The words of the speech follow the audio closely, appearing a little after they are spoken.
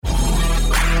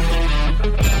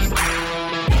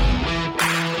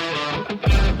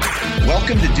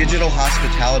Welcome to Digital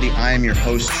Hospitality. I am your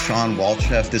host, Sean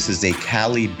Walchef. This is a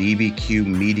Cali BBQ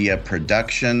Media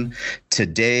production.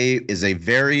 Today is a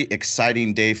very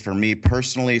exciting day for me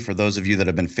personally. For those of you that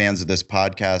have been fans of this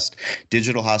podcast,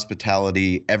 Digital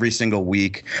Hospitality, every single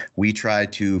week, we try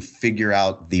to figure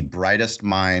out the brightest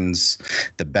minds,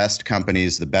 the best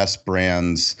companies, the best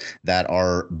brands that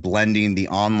are blending the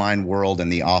online world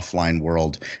and the offline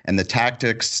world and the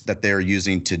tactics that they're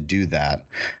using to do that.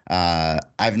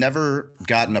 I've never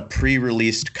gotten a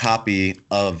pre-released copy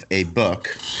of a book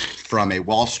from a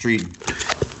Wall Street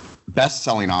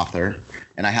best-selling author,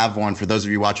 and I have one for those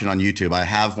of you watching on YouTube. I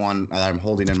have one that I'm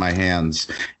holding in my hands,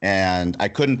 and I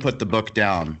couldn't put the book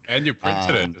down. And you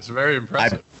printed it. It's very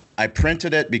impressive. I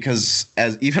printed it because,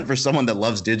 as even for someone that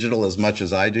loves digital as much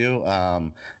as I do,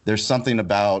 there's something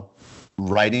about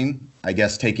writing, I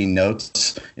guess, taking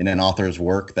notes in an author's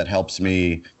work that helps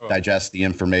me digest the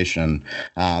information.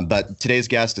 But today's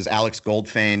guest is Alex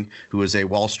Goldfayn, who is a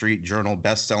Wall Street Journal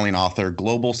best-selling author,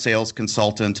 global sales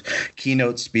consultant,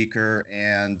 keynote speaker,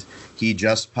 and he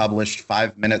just published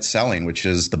 5 Minute Selling, which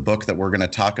is the book that we're going to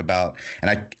talk about.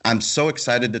 And I'm so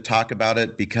excited to talk about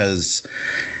it because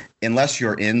unless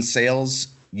you're in sales,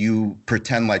 you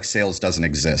pretend like sales doesn't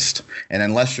exist. And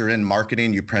unless you're in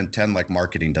marketing, you pretend like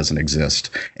marketing doesn't exist.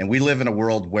 And we live in a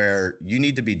world where you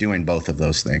need to be doing both of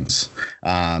those things.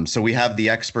 So we have the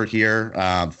expert here,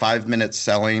 5 Minute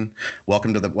Selling.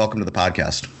 Welcome to the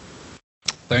podcast.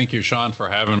 Thank you, Sean, for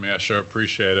having me. I sure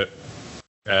appreciate it.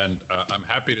 And I'm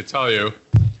happy to tell you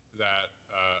that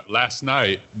last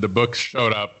night, the book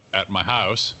showed up at my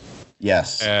house.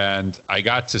 Yes. And I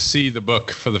got to see the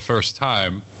book for the first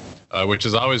time, which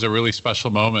is always a really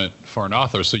special moment for an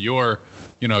author. So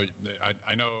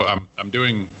I know I'm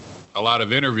doing a lot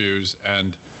of interviews,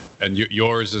 and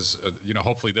yours is,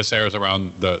 hopefully this airs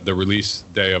around the release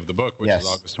day of the book, which is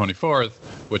August 24th,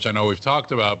 which I know we've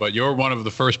talked about, but you're one of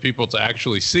the first people to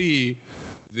actually see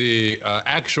the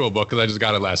actual book, because I just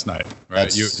got it last night.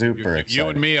 Right? That's super exciting. You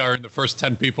and me are in the first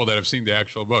 10 people that have seen the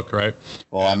actual book, right?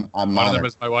 Well, I'm One honored. of them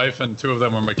is my wife, and two of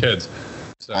them are my kids.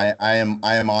 So. I am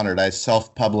honored. I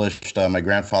self-published my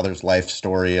grandfather's life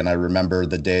story, and I remember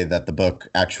the day that the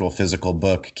actual physical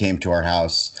book, came to our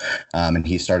house, and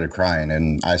he started crying,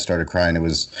 and I started crying. It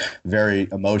was a very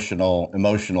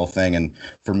emotional thing, and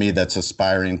for me, that's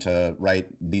aspiring to write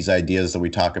these ideas that we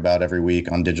talk about every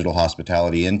week on Digital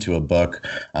Hospitality into a book.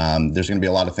 There's going to be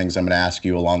a lot of things I'm going to ask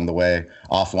you along the way,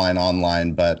 offline,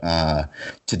 online, but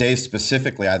today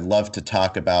specifically, I'd love to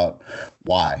talk about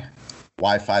why.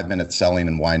 Why 5 Minute Selling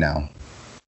and why now?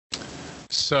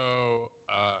 So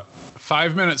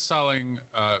 5 Minute Selling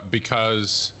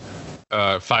because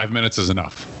 5 minutes is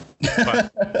enough.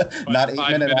 But not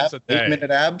 8 minutes a day. 8 minute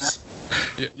abs?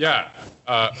 Yeah.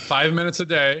 5 minutes a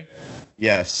day.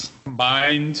 Yes.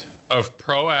 Combined of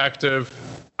proactive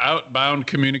outbound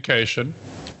communication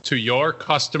to your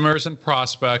customers and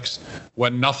prospects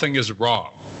when nothing is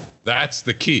wrong. That's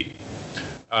the key.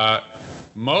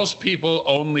 Most people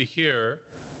only hear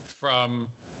from,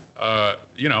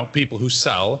 people who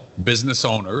sell, business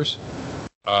owners.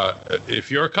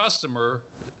 If you're a customer,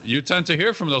 you tend to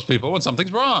hear from those people when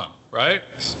something's wrong, right?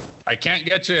 I can't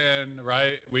get you in,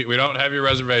 right? We don't have your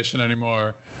reservation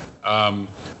anymore.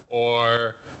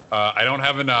 Or I don't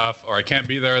have enough, or I can't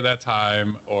be there at that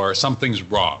time, or something's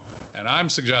wrong. And I'm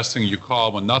suggesting you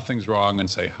call when nothing's wrong and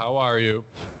say, how are you?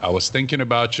 I was thinking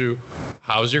about you.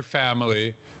 How's your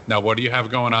family? Now, what do you have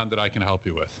going on that I can help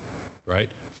you with,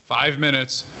 right? 5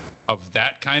 minutes of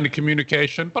that kind of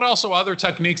communication, but also other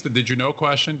techniques. The did you know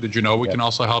question. Did you know we can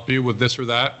also help you with this or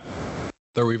that?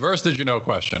 The reverse did you know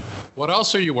question. What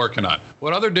else are you working on?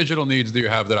 What other digital needs do you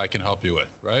have that I can help you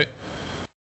with, right?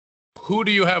 Who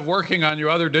do you have working on your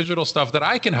other digital stuff that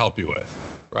I can help you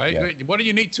with, right? Yeah. What do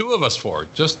you need two of us for?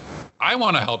 Just, I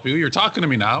want to help you. You're talking to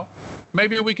me now.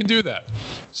 Maybe we can do that.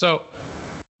 So,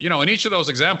 in each of those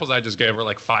examples I just gave are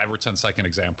like 5 or 10 second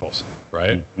examples,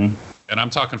 right? Mm-hmm. And I'm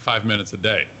talking 5 minutes a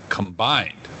day.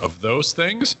 Combined of those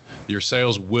things, your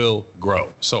sales will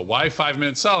grow. So why 5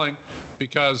 minute selling?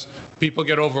 Because people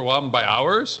get overwhelmed by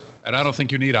hours, and I don't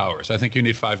think you need hours. I think you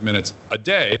need 5 minutes a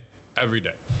day, every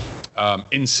day.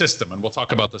 In system, and we'll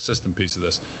talk about the system piece of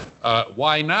this.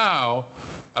 Why now?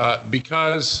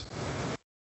 Because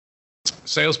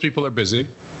salespeople are busy.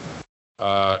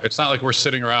 It's not like we're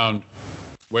sitting around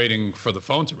waiting for the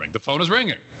phone to ring. The phone is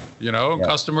ringing.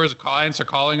 Customers, clients are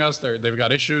calling us. They've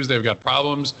got issues. They've got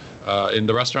problems. In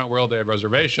the restaurant world, they have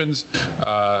reservations.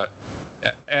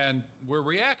 And we're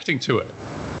reacting to it.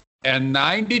 And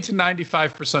 90 to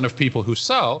 95% of people who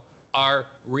sell are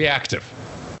reactive.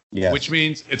 Yes. Which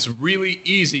means it's really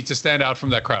easy to stand out from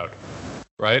that crowd,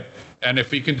 right? And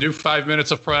if you can do 5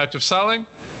 minutes of proactive selling,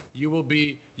 you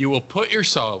will put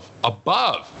yourself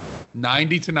above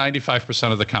 90 to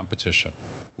 95% of the competition,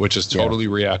 which is totally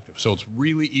reactive. So it's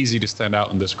really easy to stand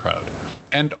out in this crowd.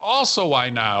 And also why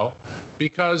now?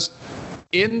 Because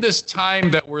in this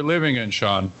time that we're living in,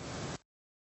 Sean,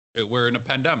 we're in a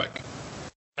pandemic.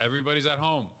 Everybody's at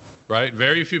home, right?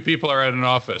 Very few people are at an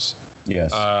office.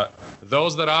 Yes.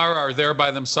 Those that are there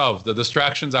by themselves. The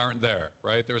distractions aren't there,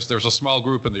 right? There's a small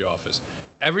group in the office.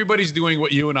 Everybody's doing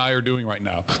what you and I are doing right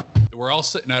now. We're all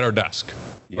sitting at our desk,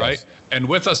 right? And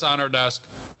with us on our desk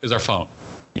is our phone,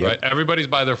 right? Everybody's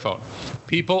by their phone.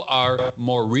 People are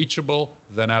more reachable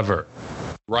than ever.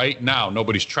 Right now,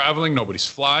 nobody's traveling, nobody's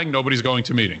flying, nobody's going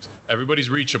to meetings. Everybody's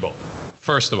reachable,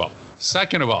 first of all.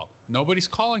 Second of all, nobody's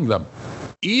calling them.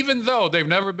 Even though they've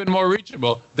never been more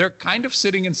reachable, they're kind of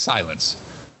sitting in silence.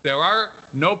 There are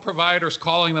no providers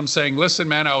calling them saying, listen,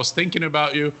 man, I was thinking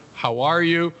about you. How are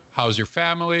you? How's your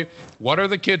family? What are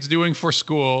the kids doing for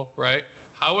school, right?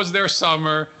 How was their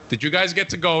summer? Did you guys get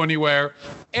to go anywhere?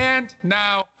 And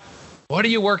now, what are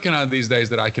you working on these days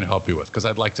that I can help you with? Because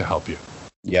I'd like to help you.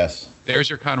 Yes. There's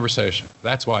your conversation.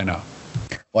 That's why now.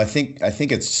 Well, I think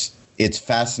it's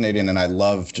fascinating, and I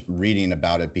loved reading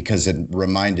about it because it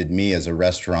reminded me as a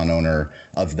restaurant owner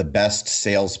of the best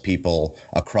salespeople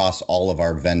across all of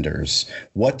our vendors.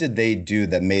 What did they do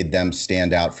that made them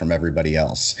stand out from everybody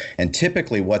else? And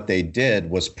typically what they did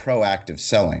was proactive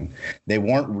selling. They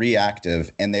weren't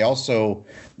reactive, and they also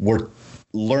were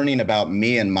learning about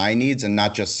me and my needs and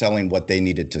not just selling what they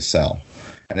needed to sell.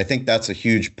 And I think that's a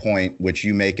huge point which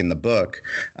you make in the book.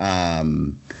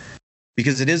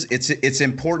 Because it's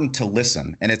important to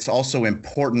listen, and it's also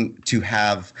important to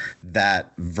have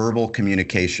that verbal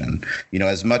communication. You know,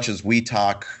 as much as we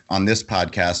talk on this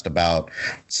podcast about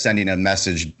sending a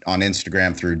message on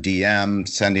Instagram through DM,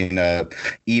 sending a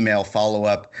email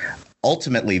follow-up,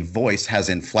 ultimately voice has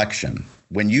inflection.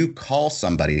 When you call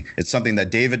somebody, it's something that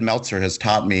David Meltzer has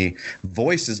taught me.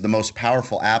 Voice is the most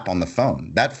powerful app on the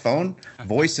phone. That phone,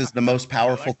 voice is the most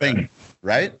powerful thing.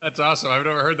 Right? That's awesome. I've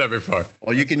never heard that before.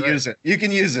 Well, you can use it. You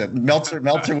can use it. Meltzer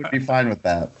would be fine with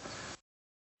that.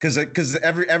 Because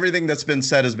everything that's been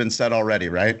said has been said already,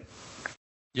 right?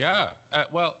 Yeah.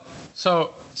 Well,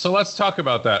 so let's talk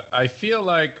about that. I feel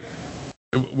like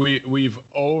we've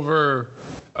oversteered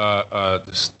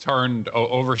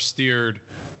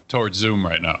towards Zoom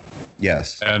right now.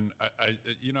 Yes. And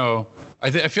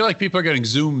I feel like people are getting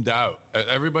zoomed out.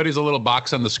 Everybody's a little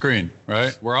box on the screen,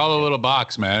 right? We're all a little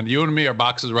box, man. You and me are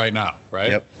boxes right now,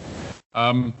 right? Yep.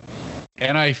 And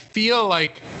I feel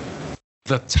like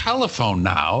the telephone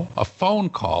now, a phone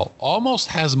call, almost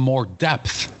has more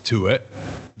depth to it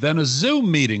than a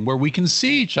Zoom meeting where we can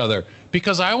see each other,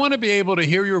 because I want to be able to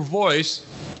hear your voice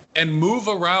and move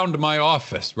around my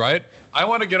office, right? I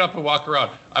want to get up and walk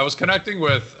around. I was connecting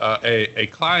with a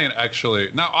client, actually.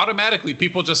 Now, automatically,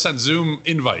 people just send Zoom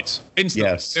invites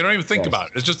instantly. Yes. They don't even think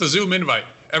about it. It's just a Zoom invite.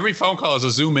 Every phone call is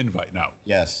a Zoom invite now.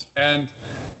 Yes. And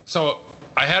so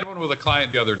I had one with a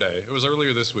client the other day. It was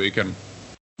earlier this week, and,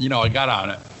 I got on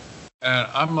it. And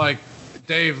I'm like,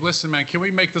 Dave, listen, man, can we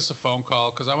make this a phone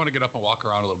call? Because I want to get up and walk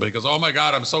around a little bit. He goes, oh, my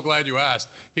God, I'm so glad you asked.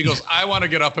 He goes, I want to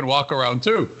get up and walk around,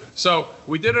 too. So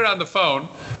we did it on the phone.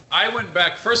 I went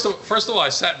back. First of all, I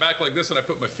sat back like this and I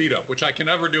put my feet up, which I can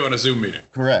never do in a Zoom meeting.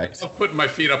 Correct. I'm putting my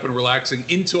feet up and relaxing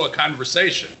into a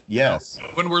conversation. Yes.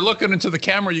 When we're looking into the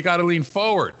camera, you got to lean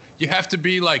forward. You have to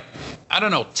be like,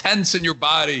 tense in your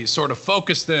body, sort of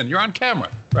focused in. You're on camera,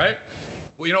 right?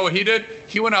 Well, you know what he did?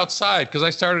 He went outside because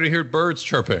I started to hear birds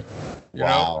chirping. You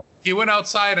know? He went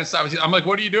outside and stopped. I'm like,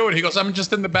 what are you doing? He goes, I'm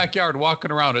just in the backyard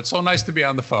walking around. It's so nice to be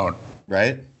on the phone.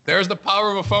 Right. There's the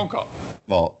power of a phone call.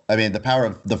 Well, I mean, the power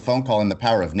of the phone call and the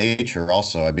power of nature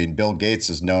also. I mean, Bill Gates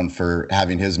is known for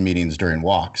having his meetings during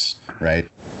walks, right?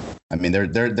 I mean,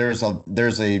 there's an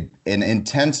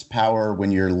intense power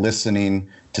when you're listening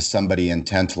to somebody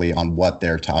intently on what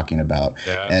they're talking about.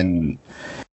 Yeah. And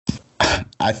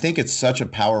I think it's such a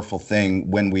powerful thing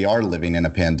when we are living in a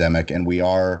pandemic and we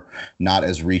are not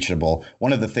as reachable.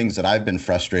 One of the things that I've been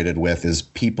frustrated with is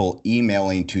people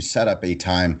emailing to set up a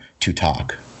time to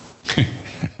talk.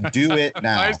 Do it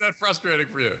now. Why is that frustrating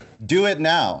for you? Do it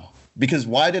now. Because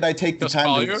why did I take the time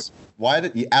call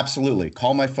to you? Absolutely.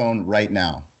 Call my phone right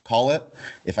now. Call it.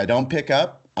 If I don't pick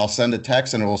up, I'll send a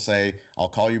text and it will say, I'll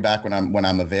call you back when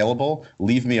I'm available.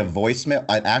 Leave me a voicemail,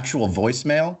 an actual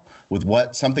voicemail with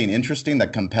something interesting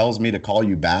that compels me to call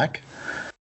you back.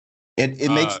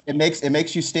 It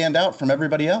makes you stand out from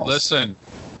everybody else. Listen,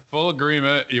 full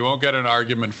agreement. You won't get an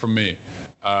argument from me.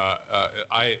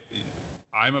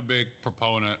 I'm a big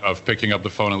proponent of picking up the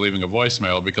phone and leaving a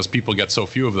voicemail because people get so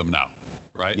few of them now,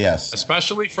 right? Yes.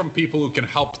 Especially from people who can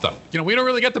help them. We don't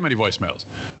really get that many voicemails.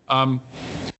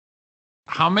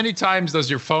 How many times does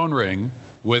your phone ring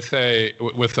with a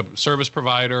service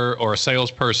provider or a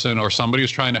salesperson or somebody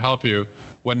who's trying to help you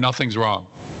when nothing's wrong?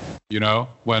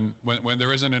 When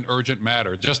there isn't an urgent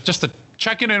matter, just to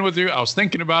checking in with you. I was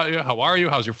thinking about you. How are you?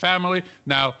 How's your family?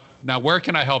 Now, where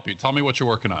can I help you? Tell me what you're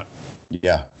working on.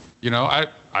 Yeah.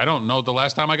 I don't know the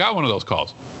last time I got one of those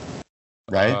calls.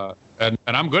 Right. And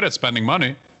I'm good at spending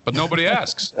money, but nobody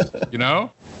asks,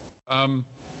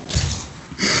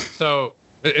 So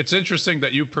it's interesting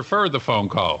that you prefer the phone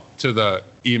call to the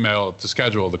email to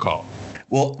schedule the call.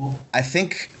 Well,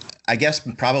 I guess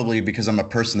probably because I'm a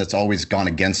person that's always gone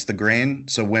against the grain.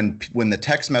 So when the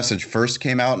text message first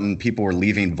came out and people were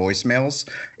leaving voicemails,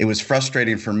 it was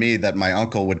frustrating for me that my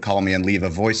uncle would call me and leave a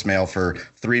voicemail for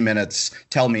 3 minutes,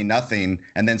 tell me nothing,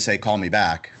 and then say, call me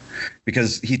back.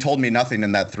 Because he told me nothing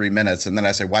in that 3 minutes. And then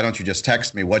I say, why don't you just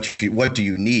text me? What do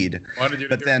you need?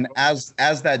 But then as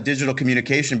that digital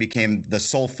communication became the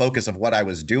sole focus of what I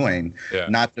was doing,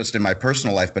 not just in my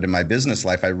personal life, but in my business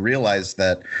life, I realized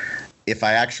that if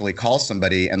I actually call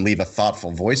somebody and leave a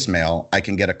thoughtful voicemail, I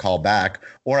can get a call back,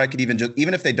 or I could even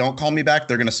if they don't call me back,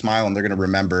 they're going to smile and they're going to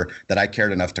remember that I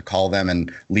cared enough to call them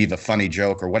and leave a funny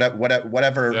joke or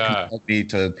whatever compelled me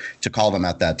to call them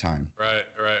at that time. Right.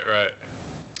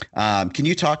 Can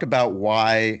you talk about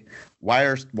why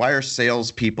are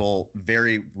salespeople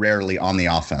very rarely on the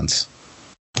offense?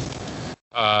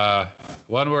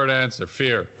 One word answer: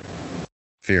 fear.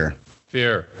 Fear.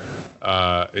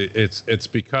 It's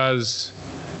because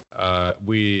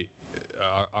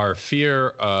our fear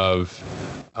of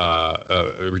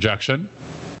rejection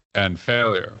and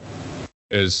failure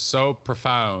is so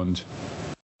profound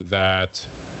that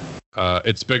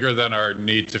it's bigger than our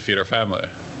need to feed our family.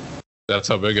 That's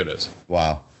how big it is.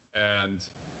 Wow. And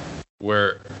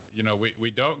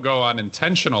we don't go on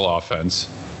intentional offense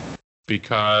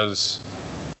because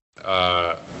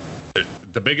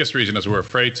the biggest reason is we're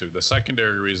afraid to. The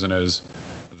secondary reason is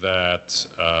that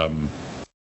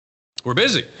we're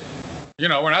busy. We're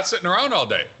not sitting around all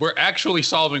day. We're actually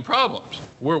solving problems.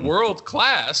 We're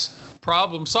world-class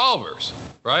problem solvers,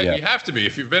 right? Yeah. You have to be.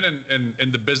 If you've been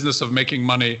in the business of making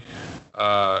money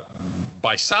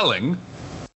by selling,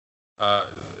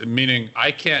 meaning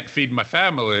I can't feed my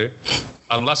family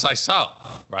unless I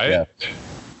sell, right? Yeah.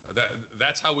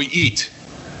 That's how we eat.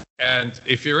 And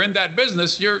if you're in that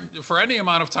business, for any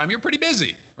amount of time, you're pretty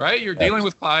busy, right? You're dealing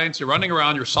with clients, you're running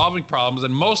around, you're solving problems,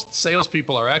 and most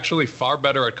salespeople are actually far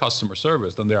better at customer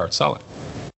service than they are at selling.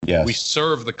 Yes. We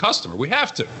serve the customer. We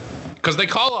have to, because they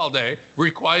call all day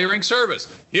requiring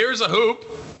service. Here's a hoop,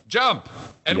 jump,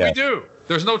 and we do.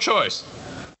 There's no choice.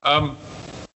 And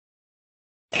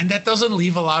that doesn't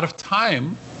leave a lot of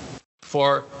time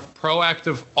for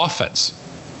proactive offense,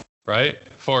 right?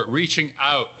 For reaching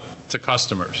out to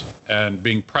customers and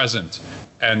being present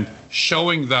and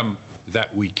showing them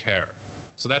that we care.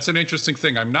 So that's an interesting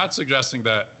thing. I'm not suggesting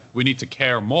that we need to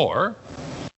care more.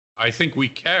 I think we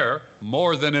care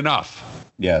more than enough.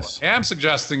 Yes. What I am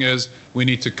suggesting is we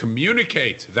need to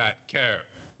communicate that care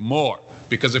more,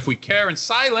 because if we care in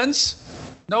silence,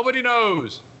 nobody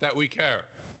knows that we care.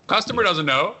 Customer doesn't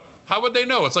know. How would they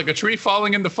know? It's like a tree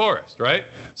falling in the forest, right?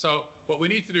 So what we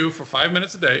need to do for 5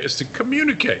 minutes a day is to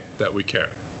communicate that we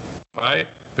care by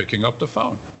picking up the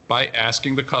phone, by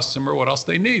asking the customer what else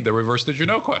they need, the reverse did you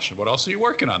know question. What else are you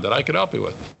working on that I could help you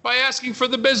with? By asking for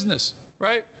the business,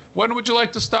 right? When would you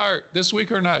like to start, this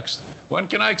week or next? When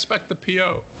can I expect the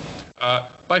PO?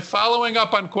 By following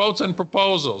up on quotes and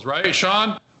proposals, right?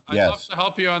 Sean, I'd love to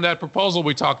help you on that proposal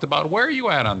we talked about. Where are you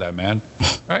at on that, man?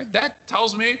 Right? That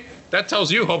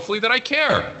tells you, hopefully, that I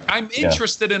care. I'm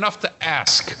interested enough to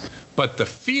ask. But the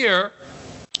fear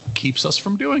keeps us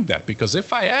from doing that, because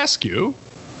if I ask you,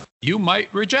 you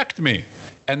might reject me.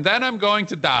 And then I'm going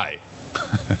to die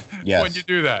when you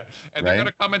do that. And they're going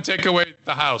to come and take away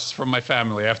the house from my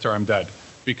family after I'm dead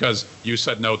because you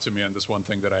said no to me on this one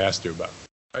thing that I asked you about.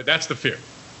 Right? That's the fear.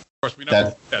 Of course, we never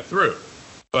think that through,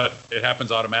 but it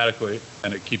happens automatically,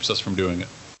 and it keeps us from doing it.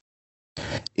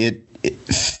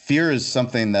 Fear is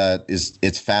something that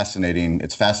it's fascinating.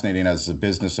 It's fascinating as a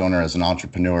business owner, as an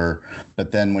entrepreneur.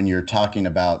 But then when you're talking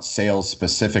about sales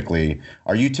specifically,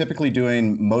 are you typically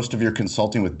doing most of your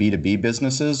consulting with B2B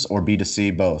businesses or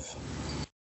B2C, both?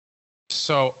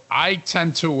 So I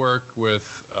tend to work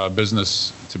with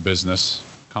business to business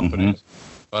companies,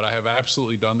 but I have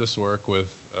absolutely done this work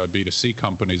with B2C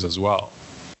companies as well.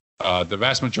 The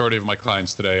vast majority of my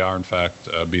clients today are, in fact,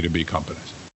 B2B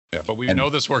companies. Yeah, but we know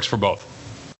this works for both.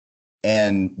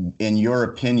 And in your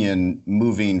opinion,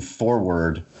 moving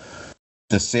forward,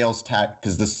 because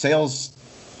the sales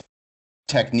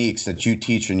techniques that you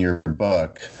teach in your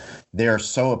book, they are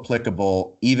so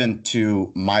applicable even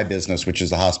to my business, which is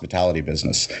the hospitality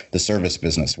business, the service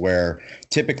business, where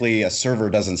typically a server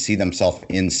doesn't see themselves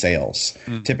in sales.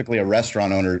 Typically a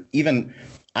restaurant owner,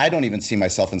 I don't even see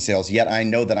myself in sales, yet I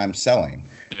know that I'm selling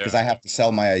because I have to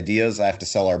sell my ideas. I have to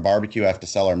sell our barbecue. I have to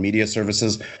sell our media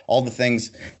services, all the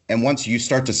things. And once you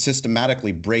start to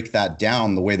systematically break that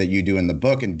down the way that you do in the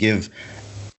book and give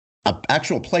an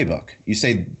actual playbook, you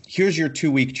say, here's your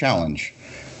 2-week challenge.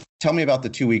 Tell me about the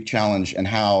 2-week challenge and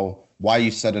why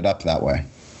you set it up that way.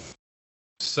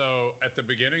 So at the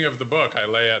beginning of the book, I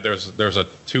lay out, there's a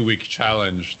 2-week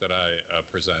challenge that I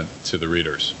present to the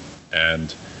readers.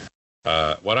 And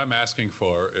what I'm asking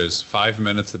for is 5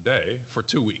 minutes a day for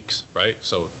 2 weeks, right?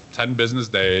 So 10 business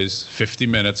days, 50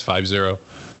 minutes, 50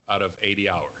 out of 80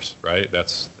 hours, right?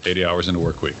 That's 80 hours in a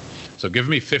work week. So give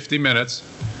me 50 minutes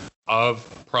of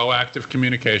proactive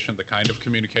communication, the kind of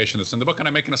communication that's in the book. And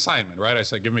I make an assignment, right? I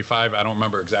say, give me 5. I don't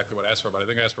remember exactly what I asked for, but I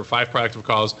think I asked for 5 proactive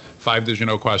calls, 5 did you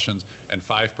know questions, and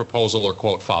 5 proposal or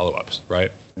quote follow-ups,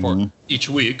 right? For each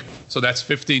week. So that's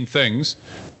 15 things.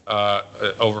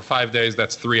 Over 5 days,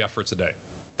 that's 3 efforts a day.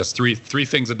 That's three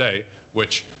things a day,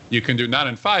 which you can do not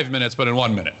in 5 minutes, but in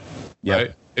 1 minute,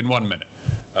 right? In 1 minute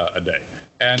a day.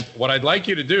 And what I'd like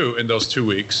you to do in those 2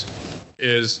 weeks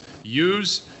is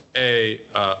use a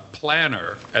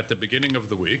planner at the beginning of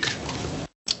the week.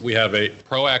 We have a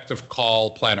proactive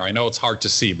call planner. I know it's hard to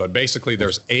see, but basically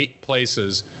there's 8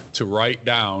 places to write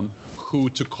down who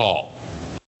to call.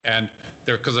 And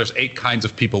because there's 8 kinds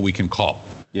of people we can call.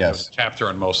 Yes. There's a chapter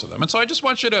on most of them. And so I just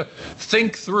want you to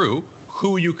think through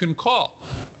who you can call.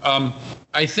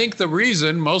 I think the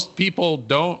reason most people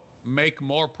don't make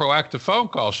more proactive phone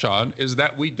calls, Sean, is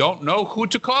that we don't know who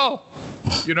to call,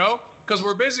 because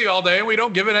we're busy all day and we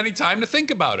don't give it any time to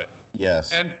think about it.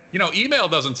 Yes. And, email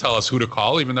doesn't tell us who to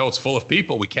call, even though it's full of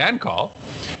people we can call.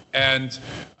 And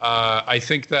I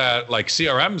think that like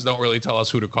CRMs don't really tell us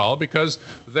who to call because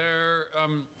they're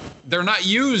not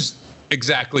used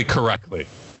exactly correctly.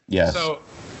 Yes. So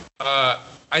I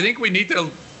think we need to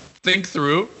think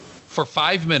through for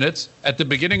 5 minutes at the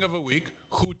beginning of a week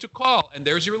who to call. And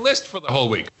there's your list for the whole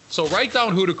week. So write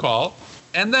down who to call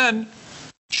and then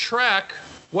track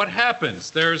what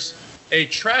happens. There's a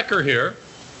tracker here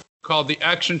called the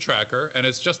action tracker, and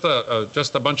it's just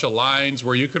a bunch of lines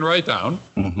where you can write down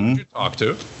who did you talk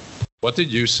to, what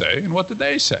did you say, and what did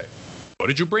they say? What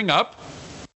did you bring up?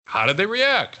 How did they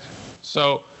react?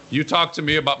 So you talked to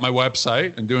me about my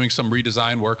website and doing some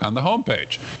redesign work on the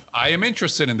homepage. I am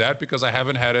interested in that because I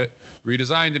haven't had it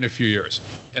redesigned in a few years.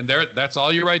 And that's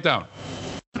all you write down.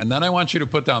 And then I want you to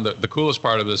put down the coolest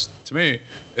part of this to me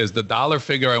is the dollar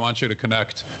figure I want you to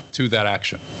connect to that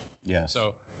action. Yeah.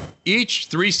 So each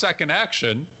 3-second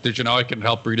action, did you know I can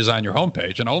help redesign your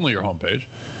homepage and only your homepage,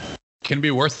 can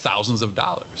be worth thousands of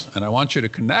dollars. And I want you to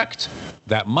connect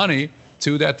that money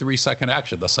to that 3-second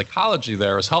action. The psychology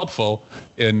there is helpful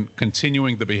in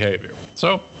continuing the behavior.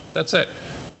 So that's it.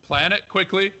 Plan it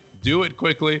quickly, do it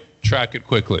quickly, track it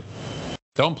quickly.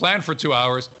 Don't plan for 2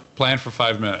 hours, plan for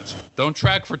 5 minutes. Don't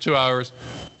track for 2 hours,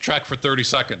 track for 30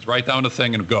 seconds. Write down the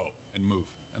thing and go and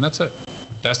move. And that's it.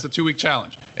 That's the 2-week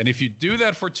challenge. And if you do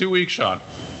that for 2 weeks, Sean,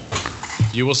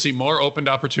 you will see more opened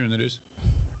opportunities.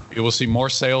 You will see more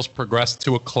sales progress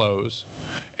to a close,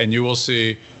 and you will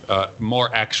see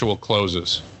more actual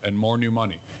closes and more new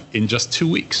money in just 2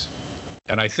 weeks.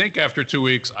 And I think after 2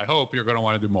 weeks, I hope you're going to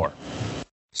want to do more.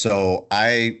 So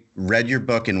I read your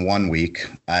book in 1 week.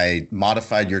 I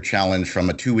modified your challenge from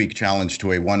a 2-week challenge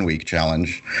to a 1-week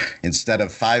challenge. Instead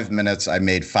of 5 minutes, I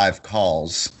made 5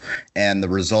 calls, and the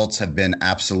results have been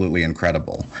absolutely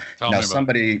incredible. Now,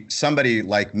 somebody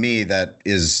like me that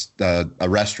is a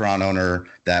restaurant owner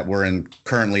that we're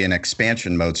currently in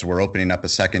expansion mode. So we're opening up a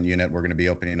second unit. We're going to be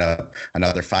opening up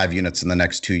another 5 units in the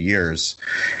next 2 years.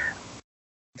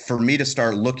 For me to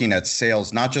start looking at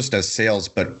sales, not just as sales,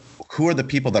 but who are the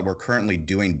people that we're currently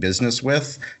doing business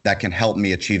with that can help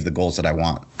me achieve the goals that I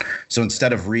want? So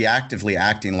instead of reactively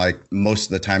acting like most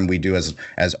of the time we do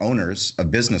as owners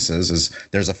of businesses is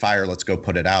there's a fire, let's go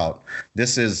put it out.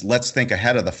 This is let's think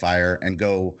ahead of the fire and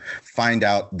go find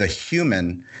out the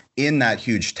human in that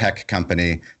huge tech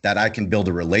company that I can build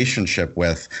a relationship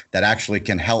with that actually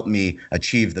can help me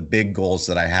achieve the big goals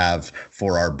that I have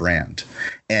for our brand.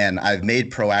 And I've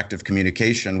made proactive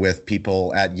communication with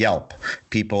people at Yelp,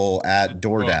 people at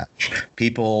DoorDash,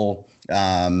 people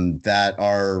that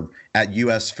are at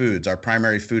US Foods, our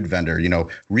primary food vendor,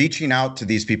 reaching out to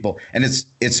these people. And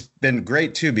it's been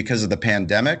great too because of the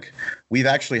pandemic. we've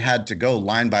actually had to go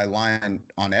line by line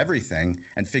on everything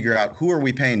and figure out who are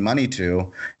we paying money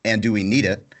to, and do we need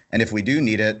it? And if we do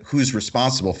need it, who's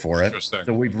responsible for it?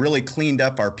 So we've really cleaned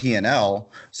up our P&L,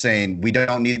 saying we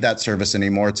don't need that service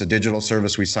anymore. It's a digital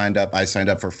service I signed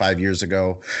up for 5 years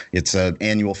ago. It's an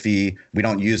annual fee. We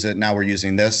don't use it. Now we're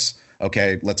using this.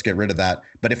 Okay, let's get rid of that.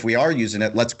 But if we are using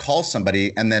it, let's call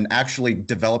somebody and then actually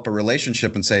develop a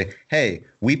relationship and say, hey,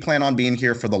 we plan on being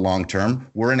here for the long term.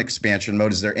 We're in expansion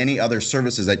mode. Is there any other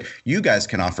services that you guys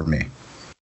can offer me?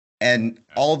 And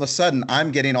all of a sudden,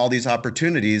 I'm getting all these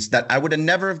opportunities that I would have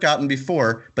never have gotten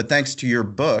before. But thanks to your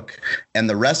book and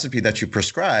the recipe that you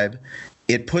prescribe,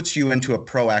 it puts you into a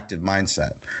proactive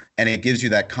mindset, and it gives you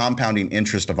that compounding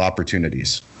interest of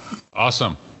opportunities.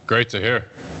 Awesome. Great to hear.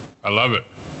 I love it.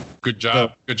 Good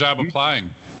job. Good job applying.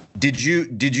 Did you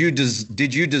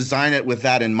design it with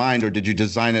that in mind, or did you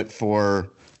design it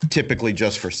for typically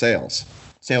just for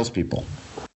salespeople?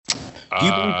 Do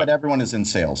you believe that everyone is in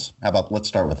sales? Let's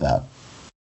start with that.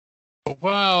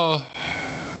 Well,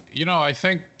 I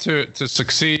think to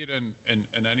succeed in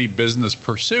any business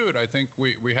pursuit, I think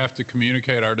we have to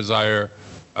communicate our desire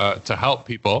to help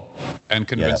people and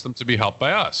convince them to be helped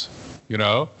by us.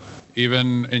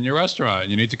 Even in your restaurant,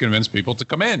 you need to convince people to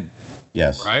come in.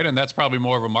 Yes. Right. And that's probably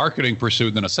more of a marketing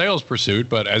pursuit than a sales pursuit.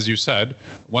 But as you said,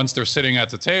 once they're sitting at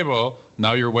the table,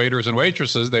 now your waiters and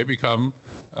waitresses, they become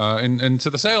into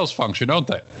the sales function, don't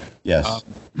they? Yes.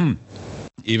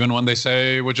 Even when they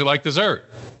say, would you like dessert?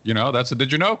 That's a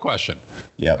did you know question.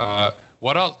 Yeah.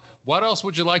 What else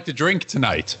would you like to drink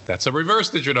tonight? That's a reverse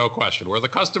did you know question where the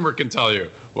customer can tell you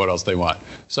what else they want.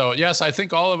 So, yes, I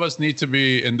think all of us need to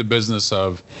be in the business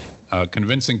of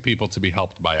convincing people to be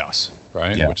helped by us,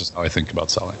 right? Yeah. Which is how I think about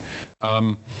selling.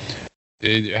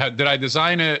 Did I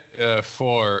design it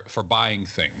for buying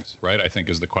things, right? I think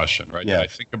is the question, right? Yeah. Did I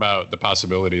think about the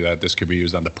possibility that this could be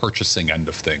used on the purchasing end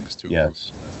of things too?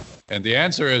 Yes. And the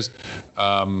answer is,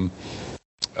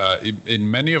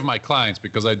 in many of my clients,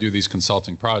 because I do these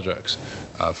consulting projects,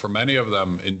 for many of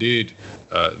them, indeed,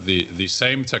 the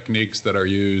same techniques that are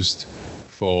used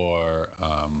for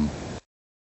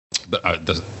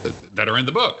that are in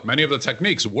the book, many of the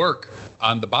techniques work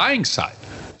on the buying side.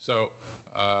 So,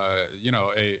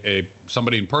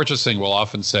 somebody in purchasing will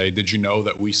often say, "Did you know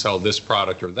that we sell this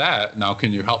product or that? Now,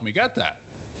 can you help me get that?"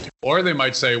 Or they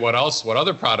might say, what else? What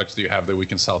other products do you have that we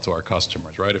can sell to our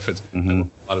customers, right? If it's a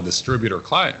lot of distributor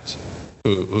clients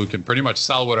who can pretty much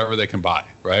sell whatever they can buy,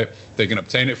 right? They can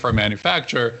obtain it from a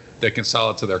manufacturer. They can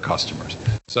sell it to their customers.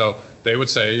 So they would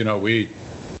say,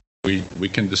 we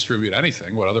can distribute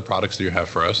anything. What other products do you have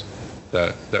for us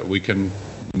that we can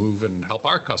move and help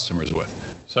our customers with?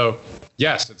 So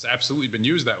yes, it's absolutely been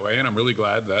used that way, and I'm really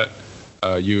glad that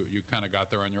you kind of got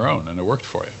there on your own and it worked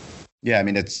for you. Yeah, I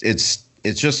mean,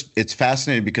 it's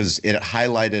fascinating because it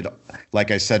highlighted,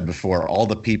 like I said before, all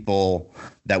the people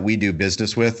that we do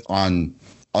business with in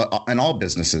all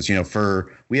businesses.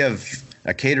 We have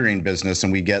a catering business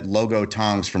and we get logo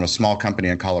tongs from a small company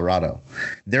in Colorado.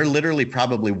 They're literally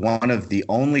probably one of the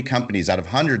only companies out of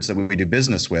hundreds that we do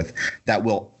business with that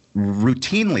will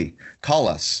routinely call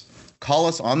us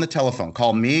on the telephone,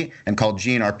 call me and call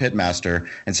Gene, our pitmaster,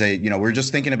 and say, we're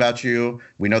just thinking about you.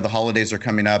 We know the holidays are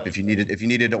coming up. If you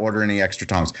needed to order any extra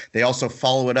tongs. They also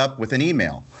follow it up with an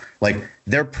email. Like,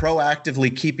 they're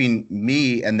proactively keeping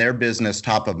me and their business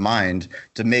top of mind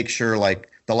to make sure, like,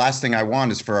 the last thing I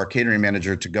want is for our catering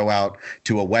manager to go out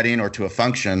to a wedding or to a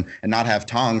function and not have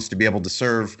tongs to be able to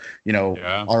serve,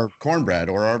 our cornbread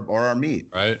or our meat.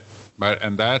 Right.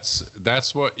 And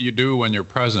that's what you do when you're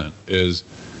present is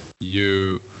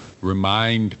you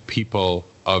remind people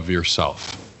of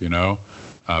yourself,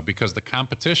 because the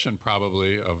competition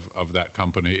probably of that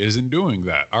company isn't doing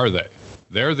that, are they?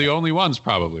 They're the only ones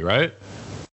probably, right?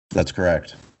 That's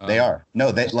correct. They are. No,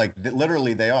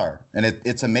 literally they are. And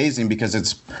it's amazing because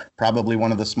it's probably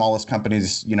one of the smallest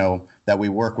companies, that we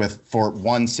work with for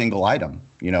one single item.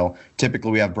 Typically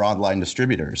we have broadline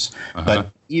distributors, but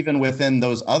even within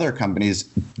those other companies,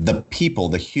 the people,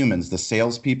 the humans, the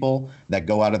salespeople that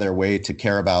go out of their way to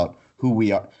care about who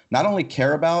we are, not only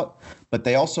care about, but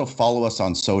they also follow us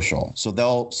on social. So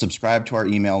they'll subscribe to our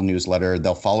email newsletter.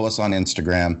 They'll follow us on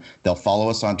Instagram. They'll follow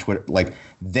us on Twitter. Like,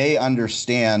 they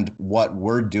understand what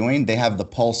we're doing. They have the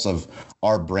pulse of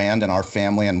our brand and our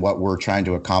family and what we're trying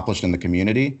to accomplish in the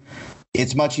community.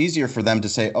 It's much easier for them to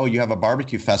say, oh, you have a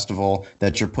barbecue festival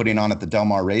that you're putting on at the Del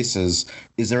Mar races.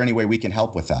 Is there any way we can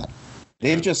help with that?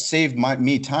 They've just saved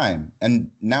me time.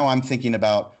 And now I'm thinking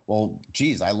about, well,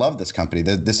 geez, I love this company.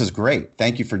 This is great.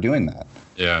 Thank you for doing that.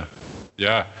 Yeah.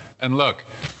 Yeah. And look,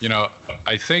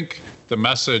 I think the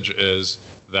message is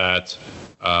that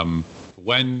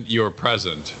when you're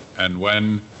present and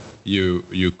when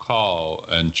you call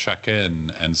and check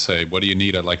in and say, what do you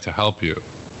need? I'd like to help you.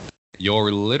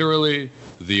 You're literally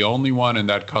the only one in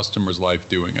that customer's life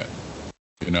doing it.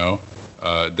 You know,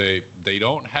 they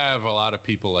don't have a lot of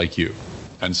people like you.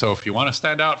 And so if you want to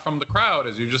stand out from the crowd,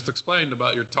 as you just explained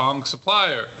about your Tong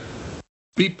supplier,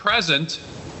 be present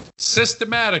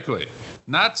systematically,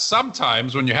 not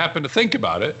sometimes when you happen to think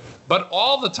about it, but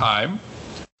all the time,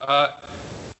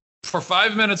 for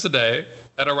 5 minutes a day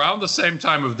at around the same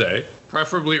time of day,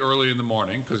 preferably early in the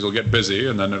morning because you'll get busy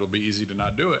and then it'll be easy to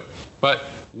not do it. But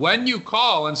when you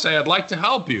call and say, I'd like to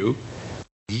help you,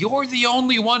 you're the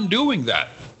only one doing that.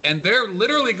 And they're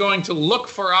literally going to look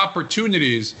for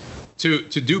opportunities to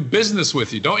do business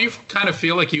with you. Don't you kind of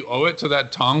feel like you owe it to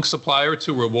that Tong supplier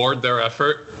to reward their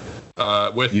effort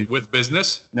with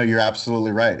business? No, you're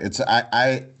absolutely right. It's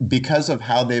I because of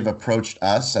how they've approached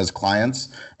us as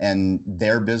clients and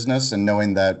their business and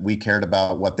knowing that we cared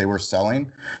about what they were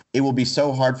selling, it will be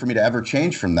so hard for me to ever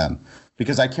change from them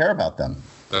because I care about them.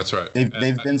 That's right.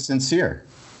 They've been sincere.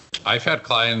 I've had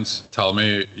clients tell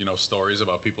me, stories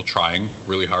about people trying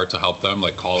really hard to help them,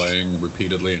 like calling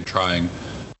repeatedly and trying.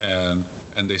 And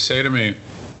they say to me,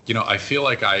 I feel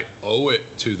like I owe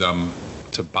it to them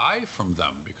to buy from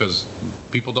them because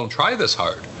people don't try this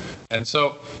hard. And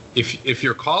so if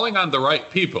you're calling on the right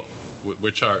people,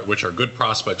 which are good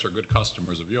prospects or good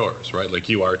customers of yours, right? Like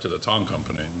you are to the Tong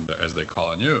company as they call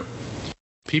on you,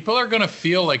 people are going to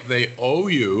feel like they owe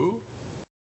you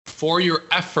for your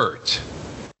effort.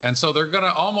 And so they're going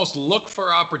to almost look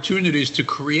for opportunities to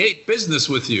create business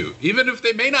with you, even if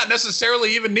they may not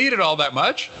necessarily even need it all that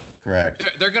much.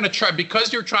 Correct. They're going to try,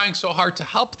 because you're trying so hard to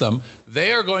help them,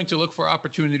 they are going to look for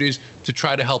opportunities to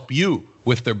try to help you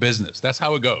with their business. That's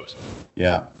how it goes.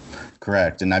 Yeah,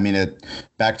 correct. And I mean,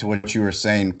 back to what you were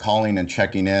saying, calling and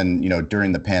checking in,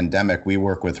 during the pandemic, we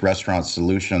work with Restaurant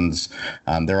Solutions.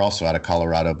 They're also out of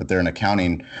Colorado, but they're an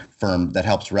accounting firm that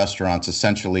helps restaurants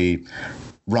essentially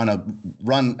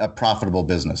run a profitable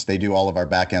business. They do all of our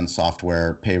back-end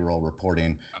software, payroll,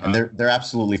 reporting, and they're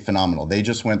absolutely phenomenal. They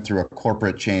just went through a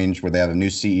corporate change where they have a new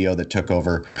CEO that took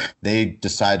over. They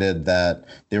decided that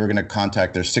they were going to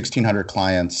contact their 1,600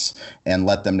 clients and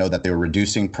let them know that they were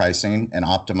reducing pricing and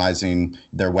optimizing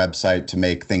their website to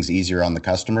make things easier on the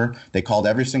customer. They called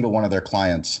every single one of their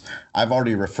clients. I've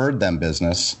already referred them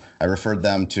business. I referred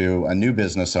them to a new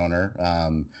business owner,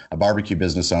 a barbecue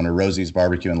business owner, Rosie's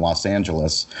Barbecue in Los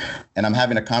Angeles. And I'm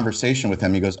having a conversation with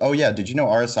him. He goes, oh, yeah, did you know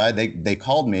RSI? They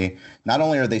called me. Not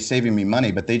only are they saving me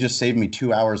money, but they just saved me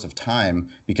 2 hours of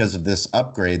time because of this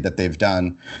upgrade that they've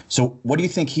done. So what do you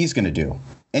think he's going to do?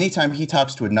 Anytime he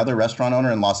talks to another restaurant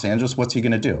owner in Los Angeles, what's he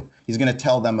going to do? He's going to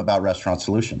tell them about Restaurant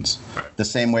Solutions. The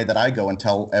same way that I go and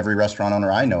tell every restaurant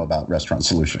owner I know about Restaurant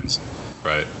Solutions.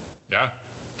 Right. Yeah.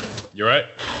 You're right.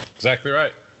 Exactly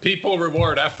right. People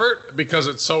reward effort because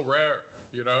it's so rare,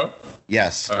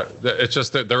 Yes. It's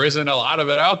just that there isn't a lot of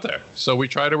it out there. So we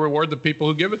try to reward the people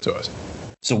who give it to us.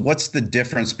 So what's the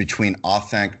difference between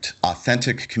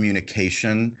authentic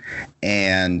communication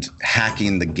and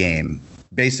hacking the game?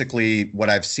 Basically, what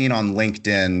I've seen on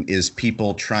LinkedIn is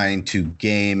people trying to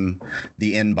game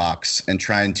the inbox and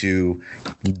trying to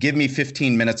give me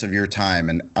 15 minutes of your time,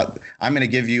 and I'm going to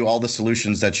give you all the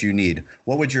solutions that you need.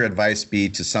 What would your advice be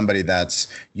to somebody that's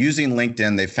using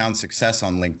LinkedIn? They found success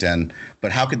on LinkedIn,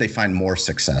 but how could they find more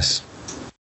success?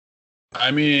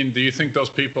 I mean, do you think those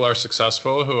people are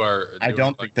successful who are? I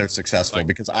don't think they're successful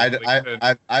because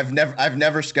I've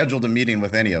never scheduled a meeting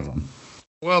with any of them.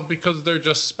 Well, because they're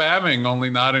just spamming,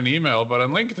 only not in email, but on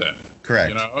LinkedIn.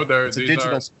 Correct.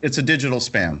 It's a digital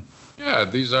spam. Yeah,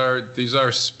 these are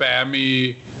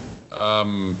spammy,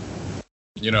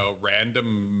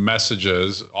 random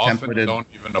messages. Often don't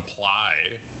even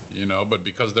apply, but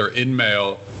because they're in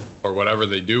mail or whatever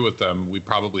they do with them, we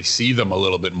probably see them a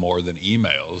little bit more than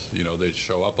emails. They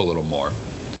show up a little more.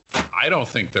 I don't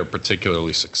think they're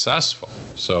particularly successful.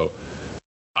 So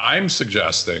I'm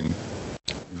suggesting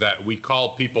that we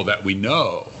call people that we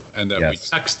know and that we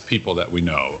text people that we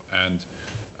know and,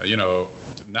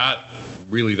 not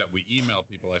really that we email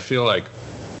people. I feel like,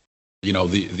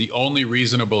 the only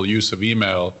reasonable use of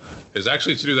email is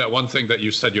actually to do that one thing that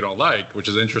you said you don't like, which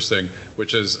is interesting,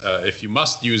 which is if you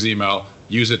must use email,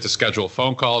 use it to schedule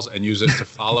phone calls and use it to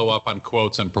follow up on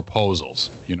quotes and proposals.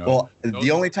 Well,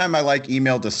 the only time I like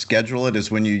email to schedule it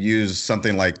is when you use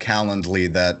something like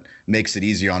Calendly that makes it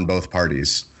easy on both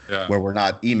parties. Yeah. Where we're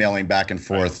not emailing back and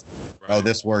forth. Right. Oh,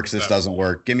 this works, this doesn't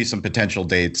work. Give me some potential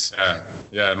dates.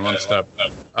 Yeah, in one step.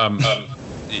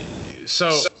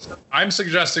 So I'm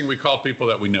suggesting we call people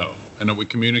that we know and that we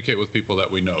communicate with people that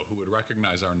we know who would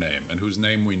recognize our name and whose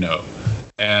name we know.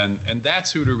 And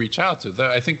that's who to reach out to.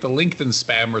 I think the LinkedIn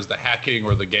spammers, the hacking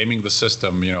or the gaming the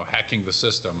system, hacking the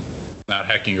system, not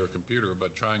hacking your computer,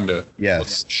 but trying to look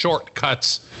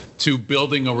shortcuts to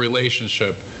building a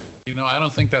relationship. I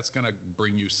don't think that's going to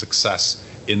bring you success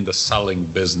in the selling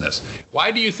business. Why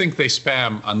do you think they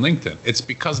spam on LinkedIn? It's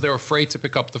because they're afraid to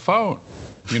pick up the phone.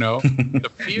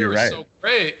 The fear is so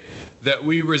great that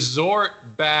we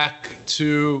resort back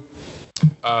to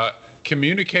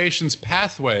communications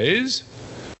pathways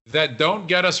that don't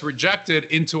get us rejected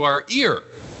into our ear.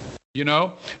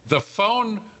 The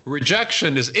phone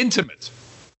rejection is intimate.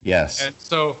 Yes. And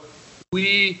so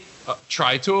we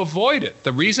try to avoid it.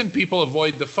 The reason people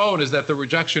avoid the phone is that the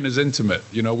rejection is intimate.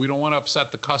 We don't want to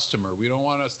upset the customer. We don't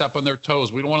want to step on their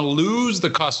toes. We don't want to lose the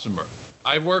customer.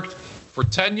 I've worked for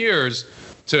 10 years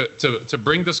to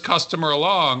bring this customer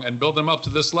along and build them up to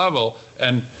this level.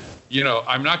 And,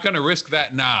 I'm not going to risk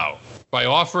that now by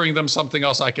offering them something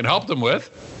else I can help them with.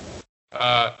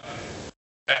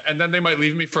 And then they might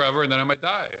leave me forever, and then I might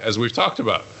die, as we've talked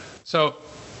about. So,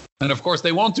 and of course,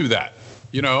 they won't do that.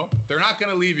 They're not going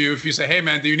to leave you if you say, hey,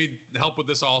 man, do you need help with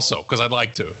this also? Because I'd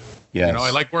like to. Yes. I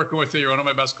like working with you. You're one of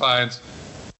my best clients.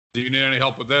 Do you need any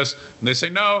help with this? And they say,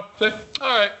 no. Say,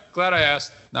 all right, glad I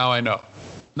asked. Now I know.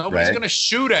 Nobody's going to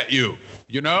shoot at you.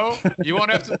 You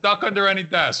won't have to duck under any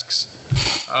desks.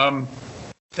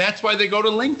 That's why they go to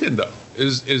LinkedIn, though,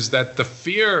 is that the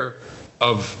fear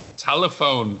of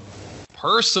telephone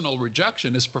personal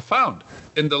rejection is profound.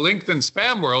 In the LinkedIn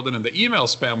spam world and in the email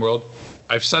spam world,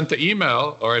 I've sent the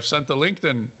email or I've sent the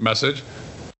LinkedIn message.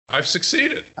 I've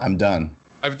succeeded. I'm done.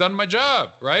 I've done my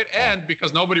job, right? And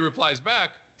because nobody replies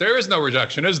back, there is no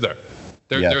rejection, is there?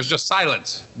 There's just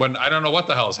silence when I don't know what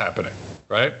the hell is happening,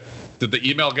 right? Did the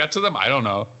email get to them? I don't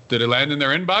know. Did it land in their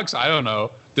inbox? I don't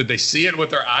know. Did they see it with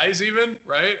their eyes even,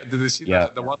 right? Did they see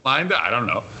the one line there? I don't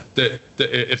know.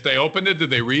 If they opened it, did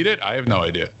they read it? I have no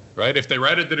idea, right? If they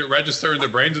read it, did it register in their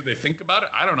brains? Did they think about it?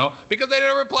 I don't know, because they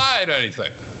didn't reply to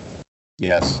anything.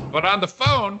 Yes. But on the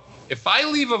phone, if I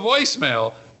leave a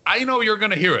voicemail, I know you're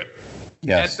going to hear it.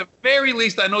 Yes. At the very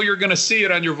least, I know you're going to see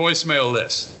it on your voicemail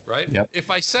list, right? Yep. If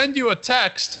I send you a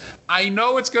text, I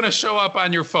know it's going to show up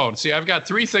on your phone. See, I've got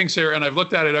 3 things here, and I've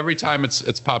looked at it every time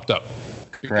it's popped up.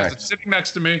 Because Correct. It's sitting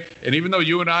next to me, and even though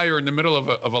you and I are in the middle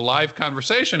of a live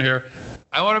conversation here,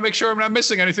 I want to make sure I'm not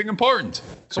missing anything important.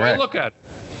 So Correct. I look at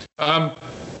it.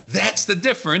 That's the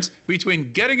difference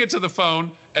between getting it to the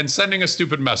phone and sending a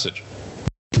stupid message.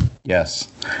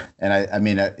 Yes. And I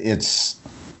mean, it's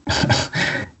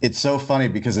it's so funny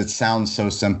because it sounds so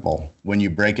simple when you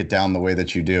break it down the way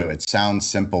that you do. It sounds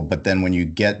simple, but then when you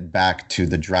get back to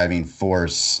the driving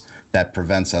force that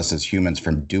prevents us as humans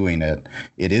from doing it,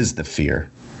 it is the fear.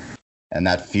 And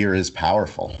that fear is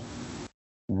powerful.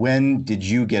 When did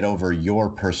you get over your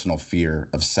personal fear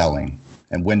of selling?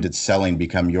 And when did selling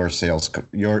become your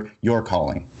your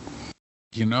calling?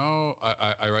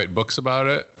 I write books about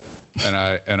it,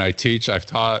 and I teach. I've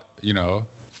taught,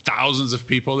 thousands of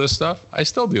people this stuff. I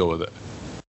still deal with it.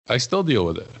 I still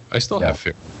have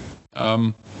fear.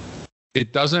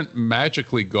 It doesn't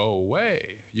magically go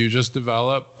away. You just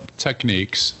develop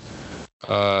techniques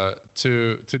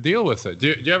to deal with it.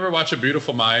 Do you ever watch A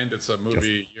Beautiful Mind? It's a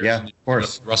movie. Yeah, of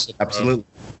course. Russell Crowe. Absolutely.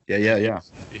 Yeah.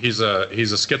 He's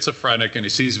a schizophrenic and he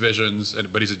sees visions,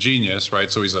 but he's a genius,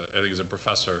 right? So I think he's a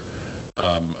professor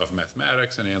of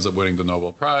mathematics, and he ends up winning the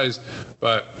Nobel Prize.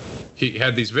 But he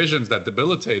had these visions that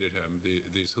debilitated him,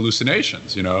 these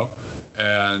hallucinations,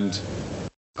 and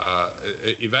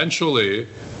eventually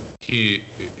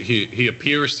he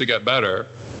appears to get better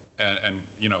and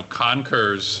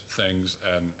conquers things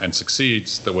and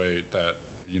succeeds the way that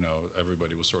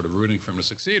everybody was sort of rooting for him to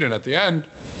succeed. And at the end,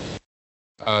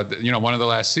 one of the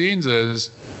last scenes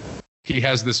is he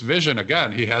has this vision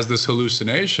again. He has this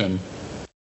hallucination,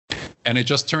 and it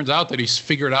just turns out that he's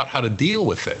figured out how to deal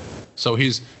with it. So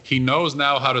he knows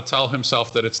now how to tell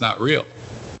himself that it's not real,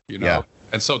 Yeah.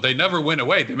 And so they never went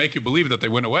away. They make you believe that they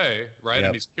went away, right? Yep.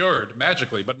 And he's cured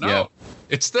magically, but no,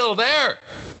 It's still there.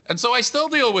 And so I still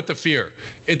deal with the fear.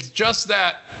 It's just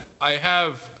that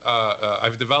I've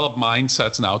developed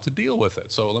mindsets now to deal with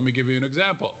it. So let me give you an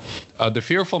example. The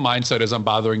fearful mindset is I'm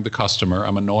bothering the customer,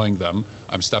 I'm annoying them,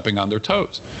 I'm stepping on their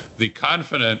toes. The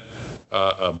confident,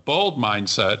 bold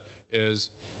mindset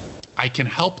is I can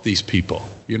help these people,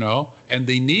 and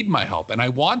they need my help, and I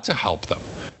want to help them.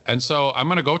 And so I'm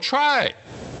going to go try,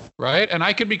 right? And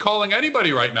I could be calling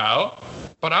anybody right now,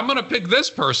 but I'm going to pick this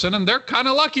person, and they're kind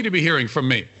of lucky to be hearing from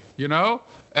me,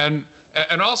 And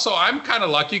also I'm kind of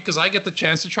lucky because I get the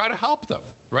chance to try to help them,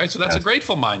 right? So that's a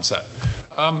grateful mindset.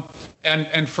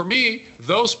 And for me,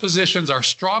 those positions are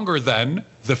stronger than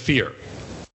the fear,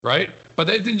 right?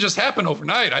 but it didn't just happen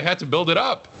overnight. I had to build it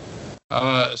up.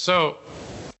 So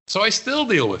I still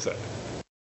deal with it.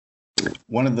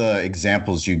 One of the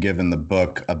examples you give in the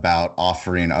book about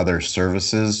offering other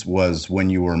services was when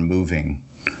you were moving.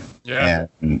 Yeah.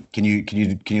 And can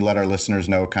you let our listeners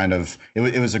know kind of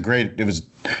it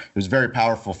was very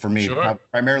powerful for me, Sure.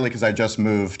 Primarily because I just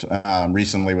moved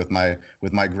recently with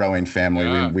my growing family.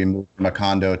 Yeah. We moved from a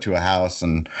condo to a house,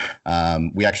 and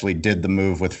we actually did the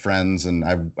move with friends. And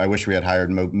I wish we had hired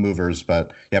movers,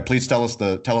 but yeah, please tell us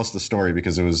the story,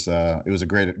 because it was a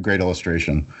great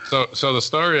illustration. So the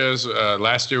story is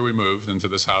last year we moved into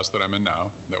this house that I'm in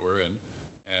now, that we're in.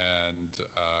 And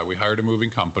we hired a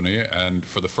moving company, and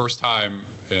for the first time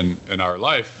in our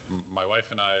life, my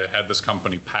wife and I had this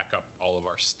company pack up all of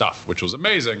our stuff, which was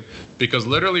amazing, because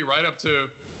literally right up to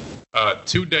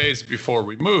 2 days before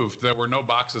we moved, there were no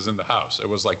boxes in the house. It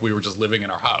was like we were just living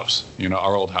in our house,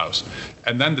 our old house.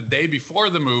 And then the day before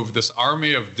the move, this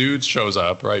army of dudes shows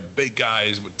up, right? Big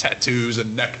guys with tattoos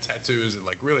and neck tattoos, and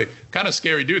like really kind of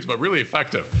scary dudes, but really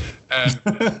effective. And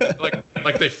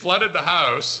like they flooded the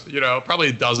house, probably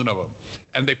a dozen of them.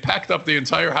 And they packed up the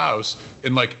entire house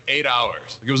in like 8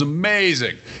 hours. It was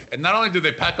amazing. And not only did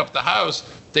they pack up the house,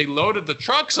 they loaded the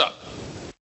trucks up,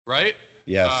 right?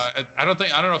 Yes. I don't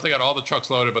know if they got all the trucks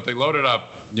loaded, but they loaded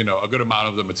up, a good amount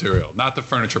of the material, not the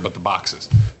furniture, but the boxes.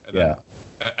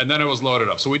 And then it was loaded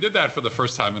up. So we did that for the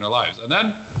first time in our lives. And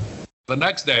then the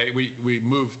next day we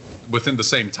moved within the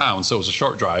same town. So it was a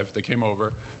short drive. They came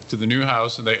over to the new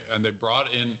house, and they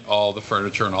brought in all the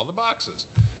furniture and all the boxes,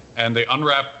 and they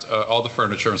unwrapped all the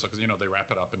furniture. And so, because, they wrap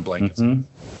it up in blankets. Mm-hmm.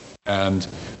 And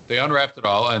they unwrapped it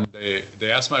all, and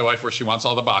they asked my wife where she wants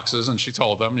all the boxes, and she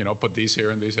told them, put these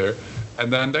here and these here.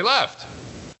 And then they left.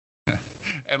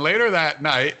 And later that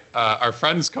night, our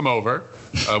friends come over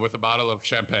with a bottle of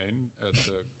champagne,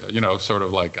 sort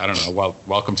of like, I don't know,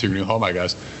 welcome to your new home, I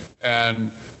guess.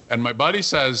 And my buddy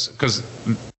says, because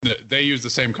they use the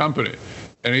same company,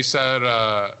 and he said,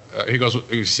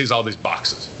 he sees all these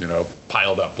boxes,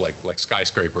 piled up like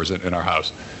skyscrapers in our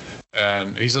house.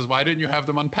 And he says, why didn't you have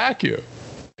them unpack you?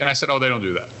 And I said, oh, they don't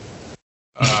do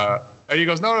that. And he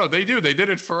goes, no, they do. They did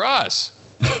it for us.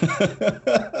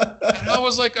 And I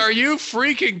was like, are you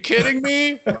freaking kidding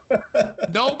me?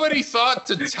 Nobody thought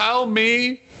to tell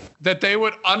me that they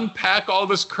would unpack all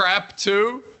this crap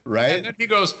too. Right. And then he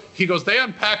goes, they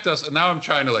unpacked us. And now I'm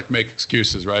trying to make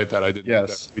excuses, right? That I didn't.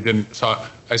 Yes. That we didn't. So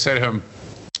I say to him,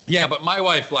 yeah, but my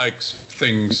wife likes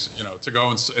things, to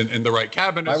go in the right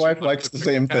cabinets. My wife likes the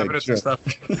same thing. Sure. And stuff.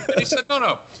 And he said,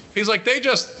 no. He's like, they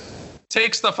just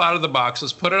take stuff out of the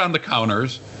boxes, put it on the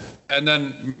counters, and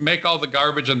then make all the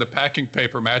garbage and the packing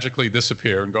paper magically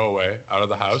disappear and go away out of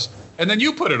the house. And then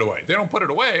you put it away. They don't put it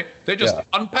away. They just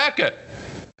unpack it.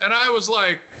 And I was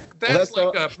like, that's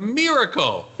a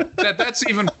miracle that's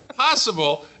even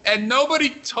possible. And nobody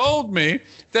told me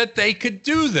that they could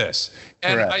do this.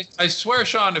 And I swear,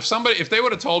 Sean, if they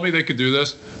would have told me they could do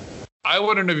this, I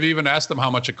wouldn't have even asked them how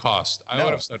much it cost. I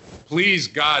would have said, please,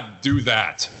 God, do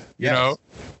that. Yes.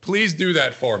 Please do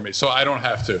that for me so I don't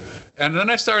have to. And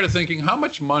then I started thinking, how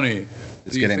much money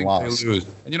do you think they lose?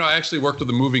 And, I actually worked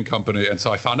with a moving company, and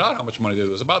so I found out how much money they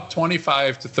lose. About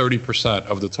 25 to 30%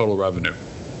 of the total revenue.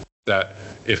 That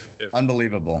if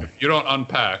unbelievable. If you don't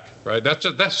unpack, right?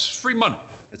 That's free money.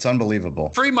 It's unbelievable.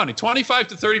 Free money. 25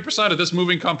 to 30% of this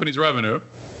moving company's revenue,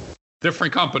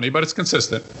 different company, but it's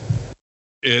consistent,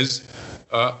 is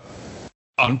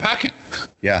unpacking.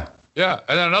 Yeah. Yeah.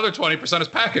 And then another 20% is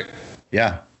packing.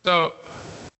 Yeah. So,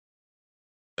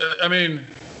 I mean,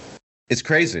 it's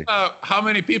crazy. How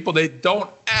many people they don't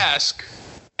ask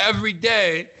every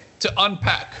day to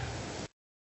unpack?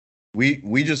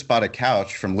 We just bought a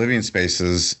couch from Living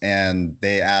Spaces, and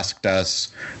they asked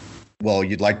us, well,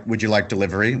 would you like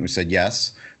delivery? And we said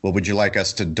yes. Well, would you like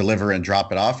us to deliver and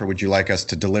drop it off, or would you like us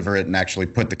to deliver it and actually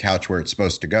put the couch where it's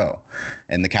supposed to go?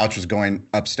 And the couch was going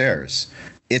upstairs.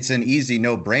 It's an easy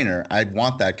no-brainer. I'd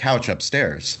want that couch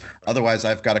upstairs. Otherwise,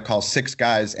 I've got to call 6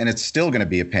 guys, and it's still going to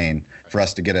be a pain for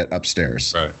us to get it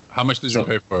upstairs. Right. How much did you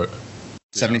pay for it?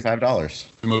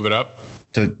 $75. To move it up?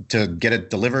 To get it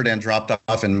delivered and dropped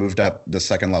off and moved up the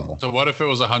second level. So what if it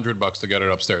was $100 to get it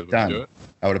upstairs? Would Done. you do it?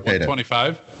 I would have paid it.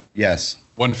 $125? Yes.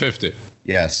 $150?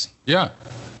 Yes. Yeah.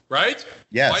 Right?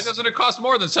 Yes. Why doesn't it cost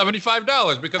more than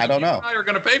 $75? Because I don't know. You and I are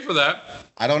going to pay for that.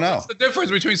 I don't know. What's the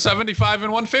difference between $75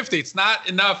 and $150? It's not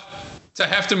enough to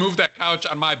have to move that couch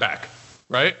on my back,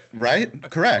 right? Right?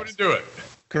 Correct. I wouldn't do it.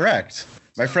 Correct.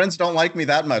 My friends don't like me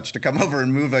that much to come over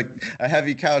and move a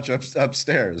heavy couch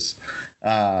upstairs.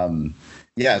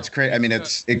 Yeah, it's crazy. I mean,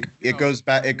 it goes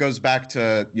back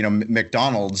to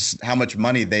McDonald's, how much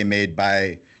money they made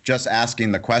by just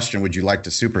asking the question, would you like to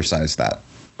supersize that?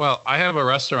 Well, I have a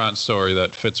restaurant story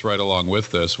that fits right along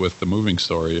with this, with the moving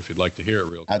story, if you'd like to hear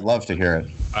it real quick. I'd love to hear it.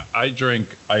 I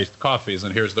drink iced coffees,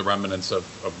 and here's the remnants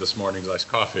of this morning's iced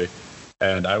coffee.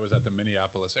 And I was at the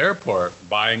Minneapolis airport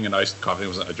buying an iced coffee.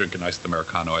 I drink an iced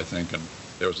Americano, I think. And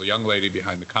there was a young lady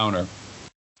behind the counter.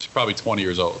 She's probably 20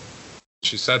 years old.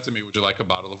 She said to me, would you like a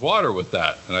bottle of water with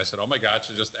that? And I said, oh, my God,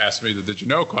 she just asked me the did you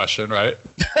know question, right?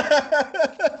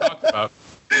 Talked about.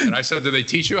 And I said, do they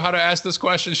teach you how to ask this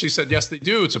question? She said, yes, they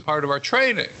do. It's a part of our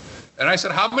training. And I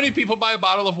said, how many people buy a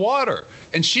bottle of water?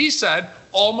 And she said,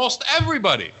 almost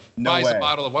everybody buys a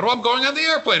bottle of water. Well, I'm going on the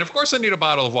airplane. Of course I need a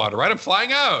bottle of water, right? I'm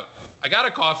flying out. I got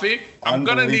a coffee. I'm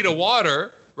going to need a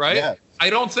water, right? Yeah. I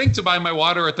don't think to buy my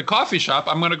water at the coffee shop.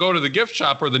 I'm going to go to the gift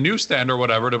shop or the newsstand or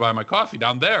whatever to buy my coffee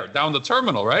down there, down the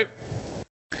terminal, right?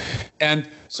 And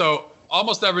so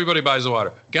almost everybody buys the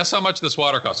water. Guess how much this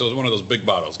water costs? It was one of those big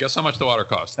bottles. Guess how much the water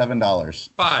cost? $7.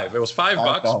 $5. It was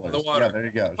 $5 for the water. Yeah, there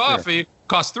you go. Coffee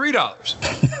cost $3.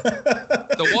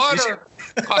 The water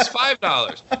costs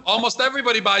 $5. Almost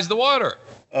everybody buys the water.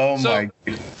 Oh my!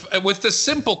 With the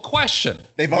simple question,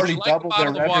 they've already doubled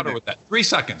their revenue. Water with that? 3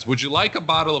 seconds. Would you like a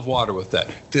bottle of water with that?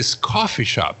 This coffee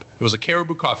shop, it was a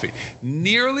Caribou Coffee,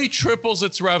 nearly triples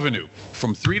its revenue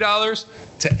from $3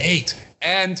 to $8,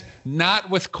 and not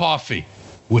with coffee,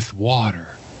 with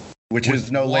water, which is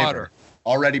no labor,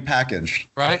 already packaged.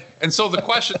 Right. And so the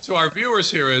question to our viewers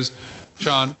here is,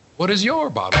 Sean, what is your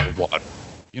bottle of water?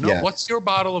 You know, What's your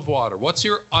bottle of water? What's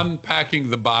your unpacking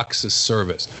the boxes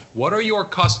service? What are your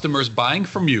customers buying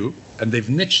from you? And they've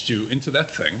niched you into that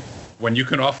thing when you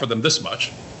can offer them this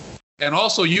much. And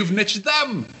also you've niched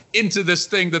them into this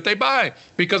thing that they buy.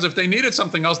 Because if they needed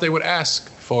something else, they would ask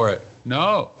for it.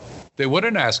 No, they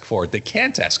wouldn't ask for it. They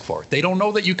can't ask for it. They don't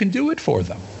know that you can do it for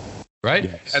them. Right?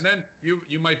 Yes. And then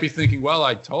you might be thinking, well,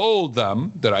 I told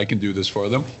them that I can do this for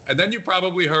them. And then you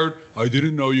probably heard, I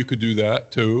didn't know you could do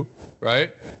that too.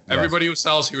 Right? Yes. Everybody who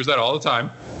sells hears that all the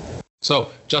time. So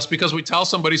just because we tell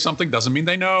somebody something doesn't mean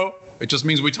they know. It just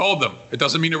means we told them. It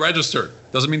doesn't mean it registered.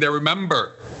 Doesn't mean they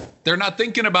remember. They're not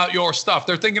thinking about your stuff.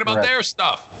 They're thinking about their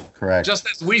stuff. Correct. Just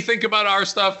as we think about our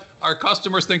stuff, our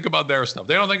customers think about their stuff.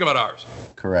 They don't think about ours.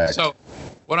 Correct. So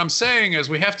what I'm saying is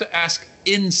we have to ask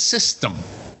in system.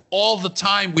 All the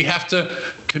time, we have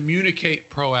to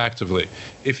communicate proactively.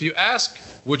 If you ask,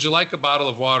 would you like a bottle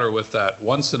of water with that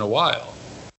once in a while?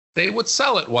 They would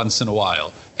sell it once in a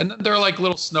while. And then they're like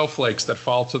little snowflakes that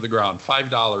fall to the ground,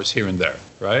 $5 here and there,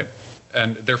 right?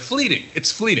 And they're fleeting.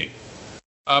 It's fleeting.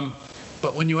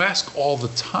 But when you ask all the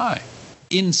time,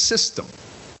 in system,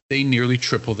 they nearly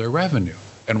triple their revenue.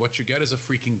 And what you get is a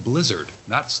freaking blizzard,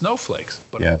 not snowflakes,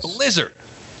 but a blizzard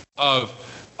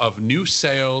of new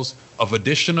sales, of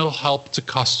additional help to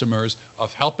customers,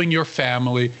 of helping your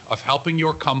family, of helping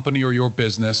your company or your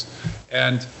business.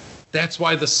 And that's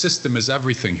why the system is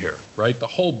everything here, right? The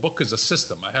whole book is a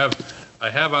system. I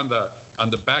have on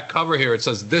the back cover here, it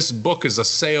says this book is a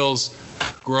sales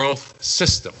growth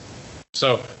system.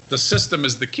 So the system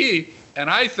is the key. And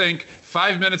I think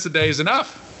 5 minutes a day is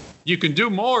enough. You can do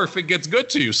more if it gets good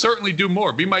to you. Certainly do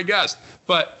more. Be my guest.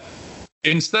 But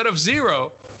instead of 0,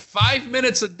 5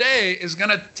 minutes a day is going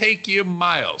to take you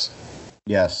miles.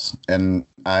 Yes, and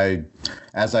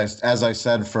as I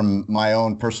said from my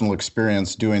own personal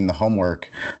experience doing the homework,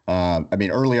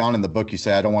 early on in the book you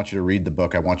say, I don't want you to read the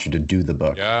book, I want you to do the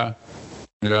book. Yeah,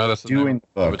 that's doing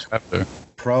the book.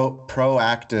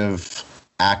 Proactive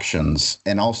actions,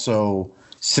 and also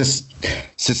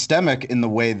systemic in the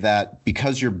way that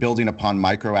because you're building upon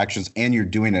micro actions and you're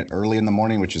doing it early in the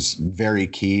morning, which is very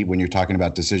key when you're talking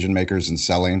about decision makers and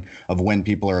selling of when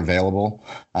people are available.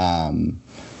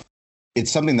 It's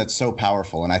something that's so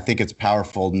powerful, and I think it's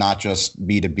powerful not just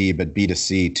B2B but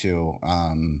B2C too.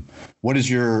 What is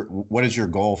your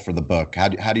goal for the book? How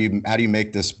do you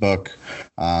make this book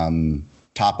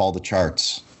top all the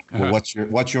charts? Well,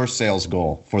 what's your sales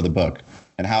goal for the book,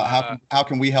 and how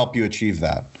can we help you achieve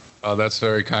that? Oh, that's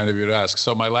very kind of you to ask.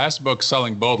 So my last book,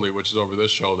 Selling Boldly, which is over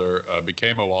this shoulder,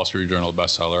 became a Wall Street Journal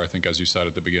bestseller. I think, as you said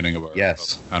at the beginning of our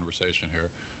conversation here.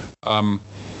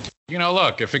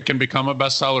 Look, if it can become a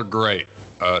bestseller, great.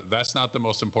 That's not the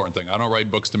most important thing. I don't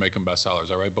write books to make them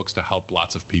bestsellers. I write books to help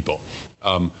lots of people.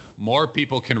 More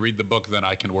people can read the book than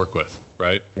I can work with,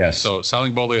 right? Yes. So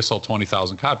Selling Boldly, I sold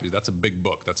 20,000 copies. That's a big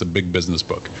book. That's a big business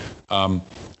book.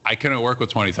 I couldn't work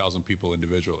with 20,000 people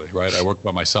individually, right? I work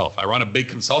by myself. I run a big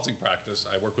consulting practice.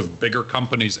 I work with bigger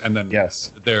companies and then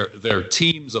their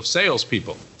teams of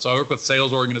salespeople. So I work with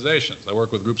sales organizations. I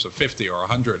work with groups of 50 or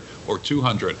 100 or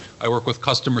 200. I work with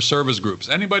customer service groups.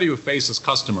 Anybody who faces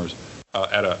customers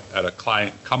at a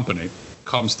client company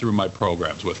comes through my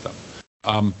programs with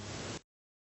them.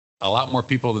 A lot more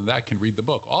people than that can read the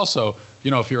book. Also,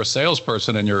 if you're a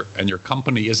salesperson and your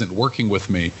company isn't working with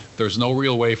me, there's no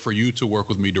real way for you to work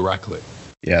with me directly.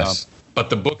 Yes. But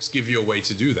the books give you a way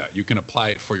to do that. You can apply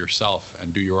it for yourself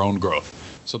and do your own growth.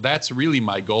 So that's really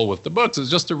my goal with the books, is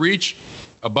just to reach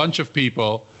a bunch of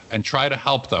people and try to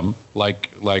help them.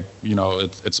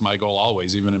 It's my goal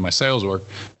always, even in my sales work,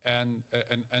 and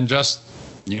just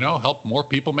help more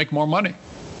people make more money.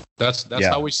 That's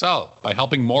how we sell, by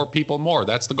helping more people more.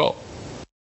 That's the goal.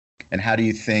 And how do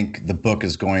you think the book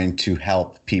is going to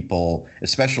help people,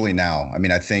 especially now? I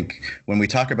mean, I think when we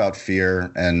talk about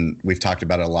fear, and we've talked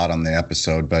about it a lot on the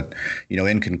episode, but,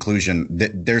 in conclusion,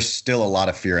 there's still a lot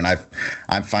of fear. And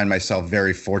I find myself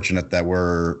very fortunate that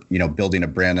we're, building a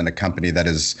brand and a company that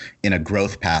is in a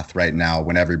growth path right now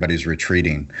when everybody's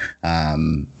retreating.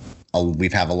 We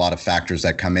have a lot of factors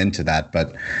that come into that,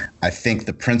 but I think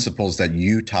the principles that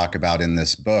you talk about in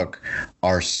this book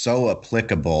are so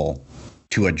applicable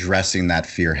to addressing that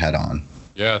fear head on.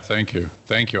 Yeah, thank you.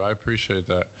 I appreciate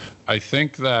that. I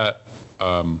think that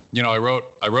I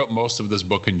wrote most of this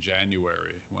book in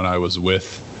January when I was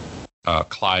with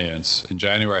clients. In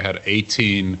January, I had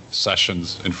 18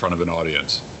 sessions in front of an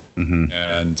audience,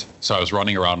 and so I was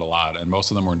running around a lot, and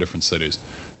most of them were in different cities.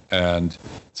 And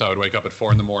so I would wake up at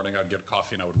 4 a.m, I'd get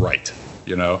coffee, and I would write,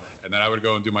 and then I would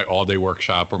go and do my all-day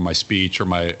workshop or my speech or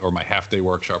my half-day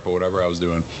workshop or whatever I was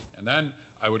doing. And then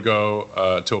I would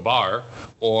go to a bar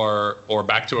or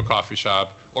back to a coffee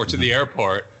shop or to the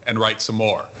airport and write some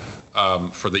more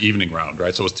for the evening round,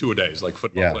 right? So it was 2 a days, like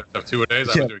football players have 2 a days.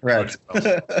 I was doing right.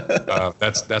 2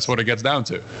 that's what it gets down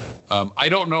to. I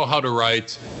don't know how to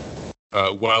write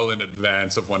well in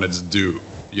advance of when it's due.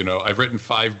 I've written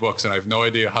 5 books and I have no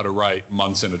idea how to write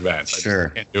months in advance. Sure.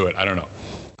 I can't do it. I don't know.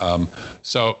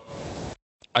 So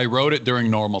I wrote it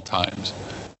during normal times.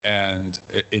 And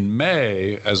in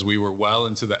May, as we were well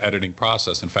into the editing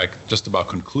process, in fact, just about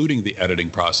concluding the editing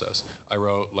process, I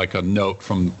wrote like a note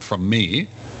from me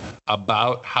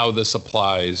about how this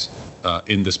applies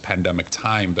in this pandemic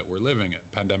time that we're living in.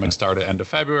 Pandemic started end of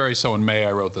February. So in May,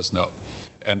 I wrote this note.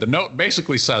 And the note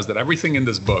basically says that everything in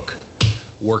this book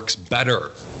works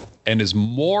better and is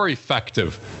more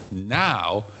effective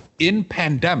now in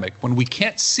pandemic when we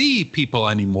can't see people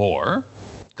anymore.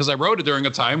 Because I wrote it during a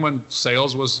time when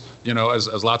sales was,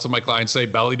 as lots of my clients say,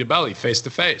 belly to belly, face to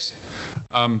face.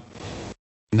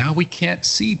 Now we can't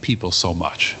see people so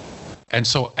much. And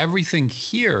so everything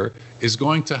here is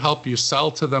going to help you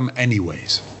sell to them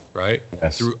anyways, right?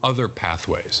 Yes. Through other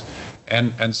pathways.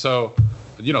 And so,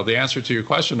 the answer to your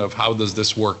question of how does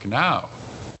this work now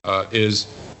is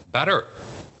better.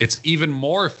 It's even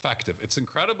more effective. It's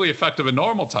incredibly effective in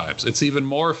normal times. It's even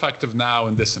more effective now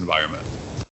in this environment.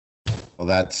 Well,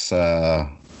 that's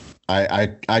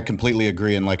I completely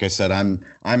agree, and like I said,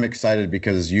 I'm excited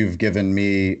because you've given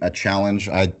me a challenge.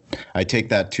 I take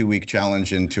that 2-week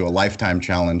challenge into a lifetime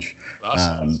challenge.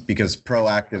 Awesome. Because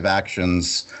proactive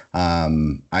actions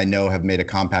I know have made a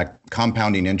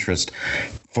compounding interest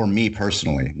for me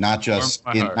personally, not just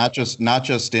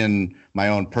in my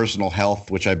own personal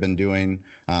health, which I've been doing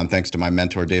thanks to my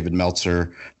mentor David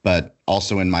Meltzer, but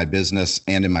also in my business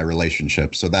and in my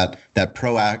relationship. So that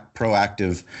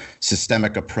proactive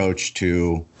systemic approach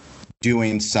to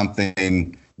doing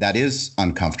something that is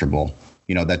uncomfortable,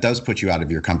 that does put you out of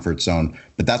your comfort zone,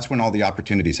 but that's when all the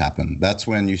opportunities happen. That's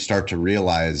when you start to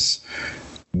realize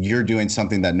you're doing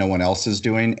something that no one else is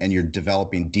doing, and you're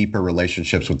developing deeper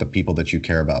relationships with the people that you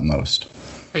care about most.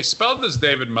 Hey, spell this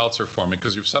David Meltzer for me,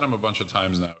 because you've said him a bunch of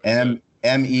times now. Meltzer,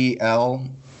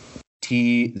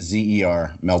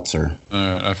 Meltzer. All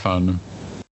right, I found him.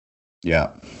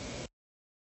 Yeah.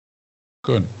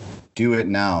 Good. Do it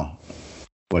now,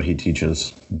 what he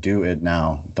teaches. Do it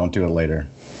now. Don't do it later.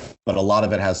 But a lot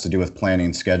of it has to do with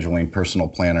planning, scheduling, personal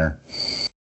planner.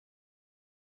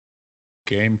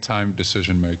 Game time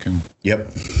decision making.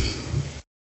 Yep.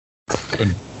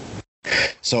 Good.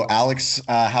 So, Alex,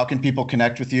 how can people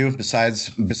connect with you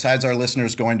besides our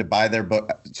listeners going to buy their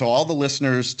book? So all the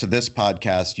listeners to this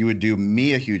podcast, you would do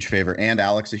me a huge favor and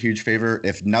Alex a huge favor.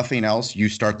 If nothing else, you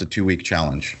start the 2-week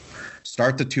challenge.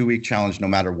 Start the 2-week challenge no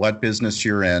matter what business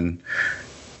you're in.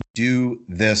 Do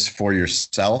this for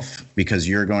yourself, because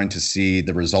you're going to see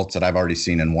the results that I've already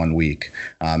seen in 1 week.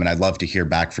 And I'd love to hear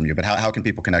back from you. But how can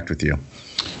people connect with you?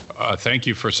 Thank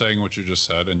you for saying what you just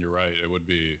said. And you're right. It would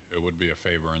be a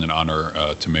favor and an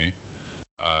honor to me.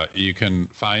 You can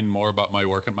find more about my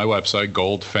work at my website,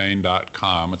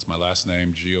 goldfayn.com. It's my last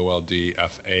name,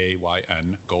 Goldfayn,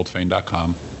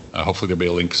 goldfayn.com. Hopefully there'll be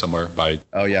a link somewhere by.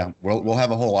 Oh yeah, we'll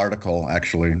have a whole article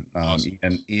actually. Awesome.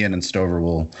 Ian and Stover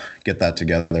will get that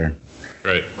together.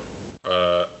 Great.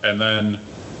 And then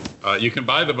you can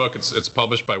buy the book. It's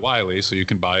published by Wiley, so you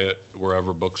can buy it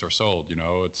wherever books are sold. You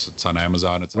know, it's on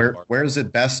Amazon. Where is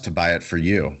it best to buy it for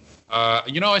you?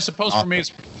 I suppose for me,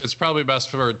 it's probably best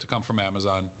for it to come from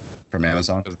Amazon. From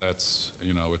Amazon? Because that's,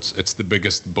 it's the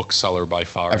biggest bookseller by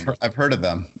far. I've heard of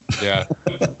them. Yeah.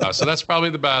 So that's probably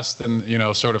the best. And,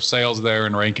 sort of sales there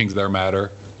and rankings there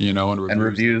matter, and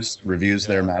reviews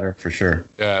there matter for sure.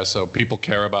 Yeah. So people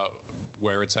care about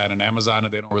where it's at in Amazon,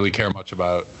 and they don't really care much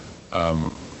about,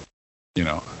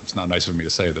 it's not nice of me to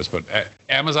say this, but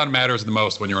Amazon matters the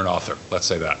most when you're an author. Let's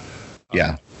say that.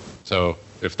 Yeah. So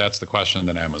if that's the question,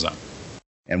 then Amazon.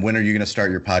 And when are you going to start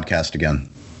your podcast again?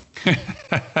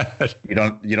 You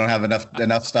don't have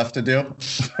enough stuff to do?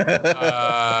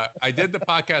 I did the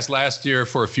podcast last year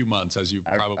for a few months, as you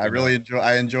probably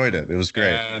I enjoyed it. It was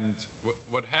great. And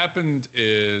what happened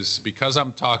is, because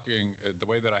I'm talking, the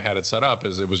way that I had it set up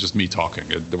is it was just me talking.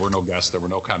 There were no guests, there were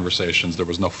no conversations, there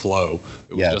was no flow.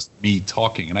 It was just me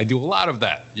talking. And I do a lot of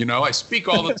that. I speak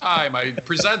all the time. I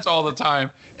present all the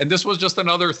time. And this was just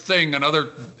another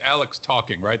Alex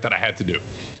talking, right, that I had to do.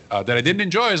 That I didn't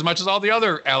enjoy as much as all the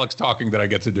other Alex talking that I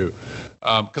get to do,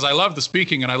 because I love the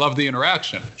speaking and I love the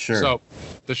interaction. Sure. So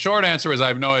the short answer is I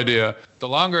have no idea. The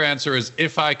longer answer is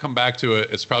if I come back to it,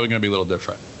 it's probably going to be a little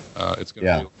different. It's going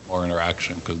to be more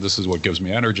interaction, because this is what gives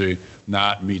me energy,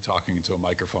 not me talking into a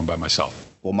microphone by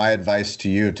myself. Well, my advice to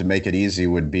you to make it easy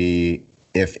would be,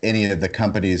 if any of the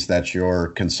companies that you're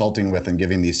consulting with and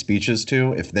giving these speeches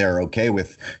to, if they're okay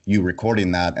with you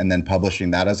recording that and then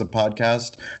publishing that as a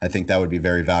podcast, I think that would be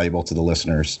very valuable to the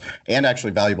listeners, and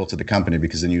actually valuable to the company,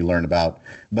 because then you learn about.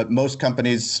 But most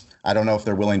companies, I don't know if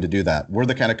they're willing to do that. We're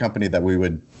the kind of company that we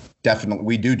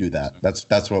do that.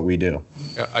 That's what we do.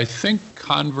 Yeah, I think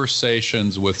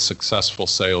conversations with successful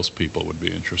salespeople would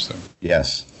be interesting.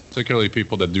 Yes. Particularly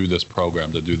people that do this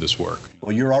program, that do this work.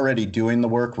 Well, you're already doing the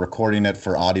work, recording it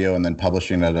for audio and then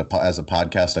publishing it as a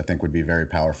podcast, I think would be very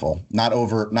powerful. Not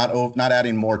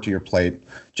adding more to your plate,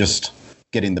 just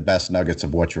getting the best nuggets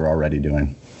of what you're already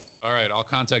doing. All right, I'll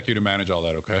contact you to manage all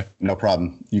that, okay? No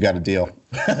problem. You got a deal.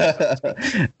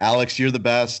 Alex, you're the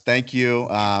best. Thank you.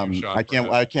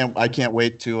 I can't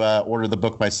wait to order the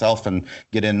book myself and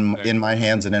get in my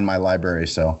hands and in my library.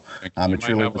 So it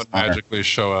truly was an honor. Magically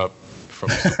show up.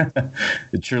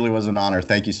 It truly was an honor.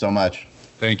 Thank you so much.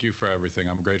 Thank you for everything.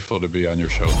 I'm grateful to be on your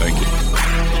show. Thank you.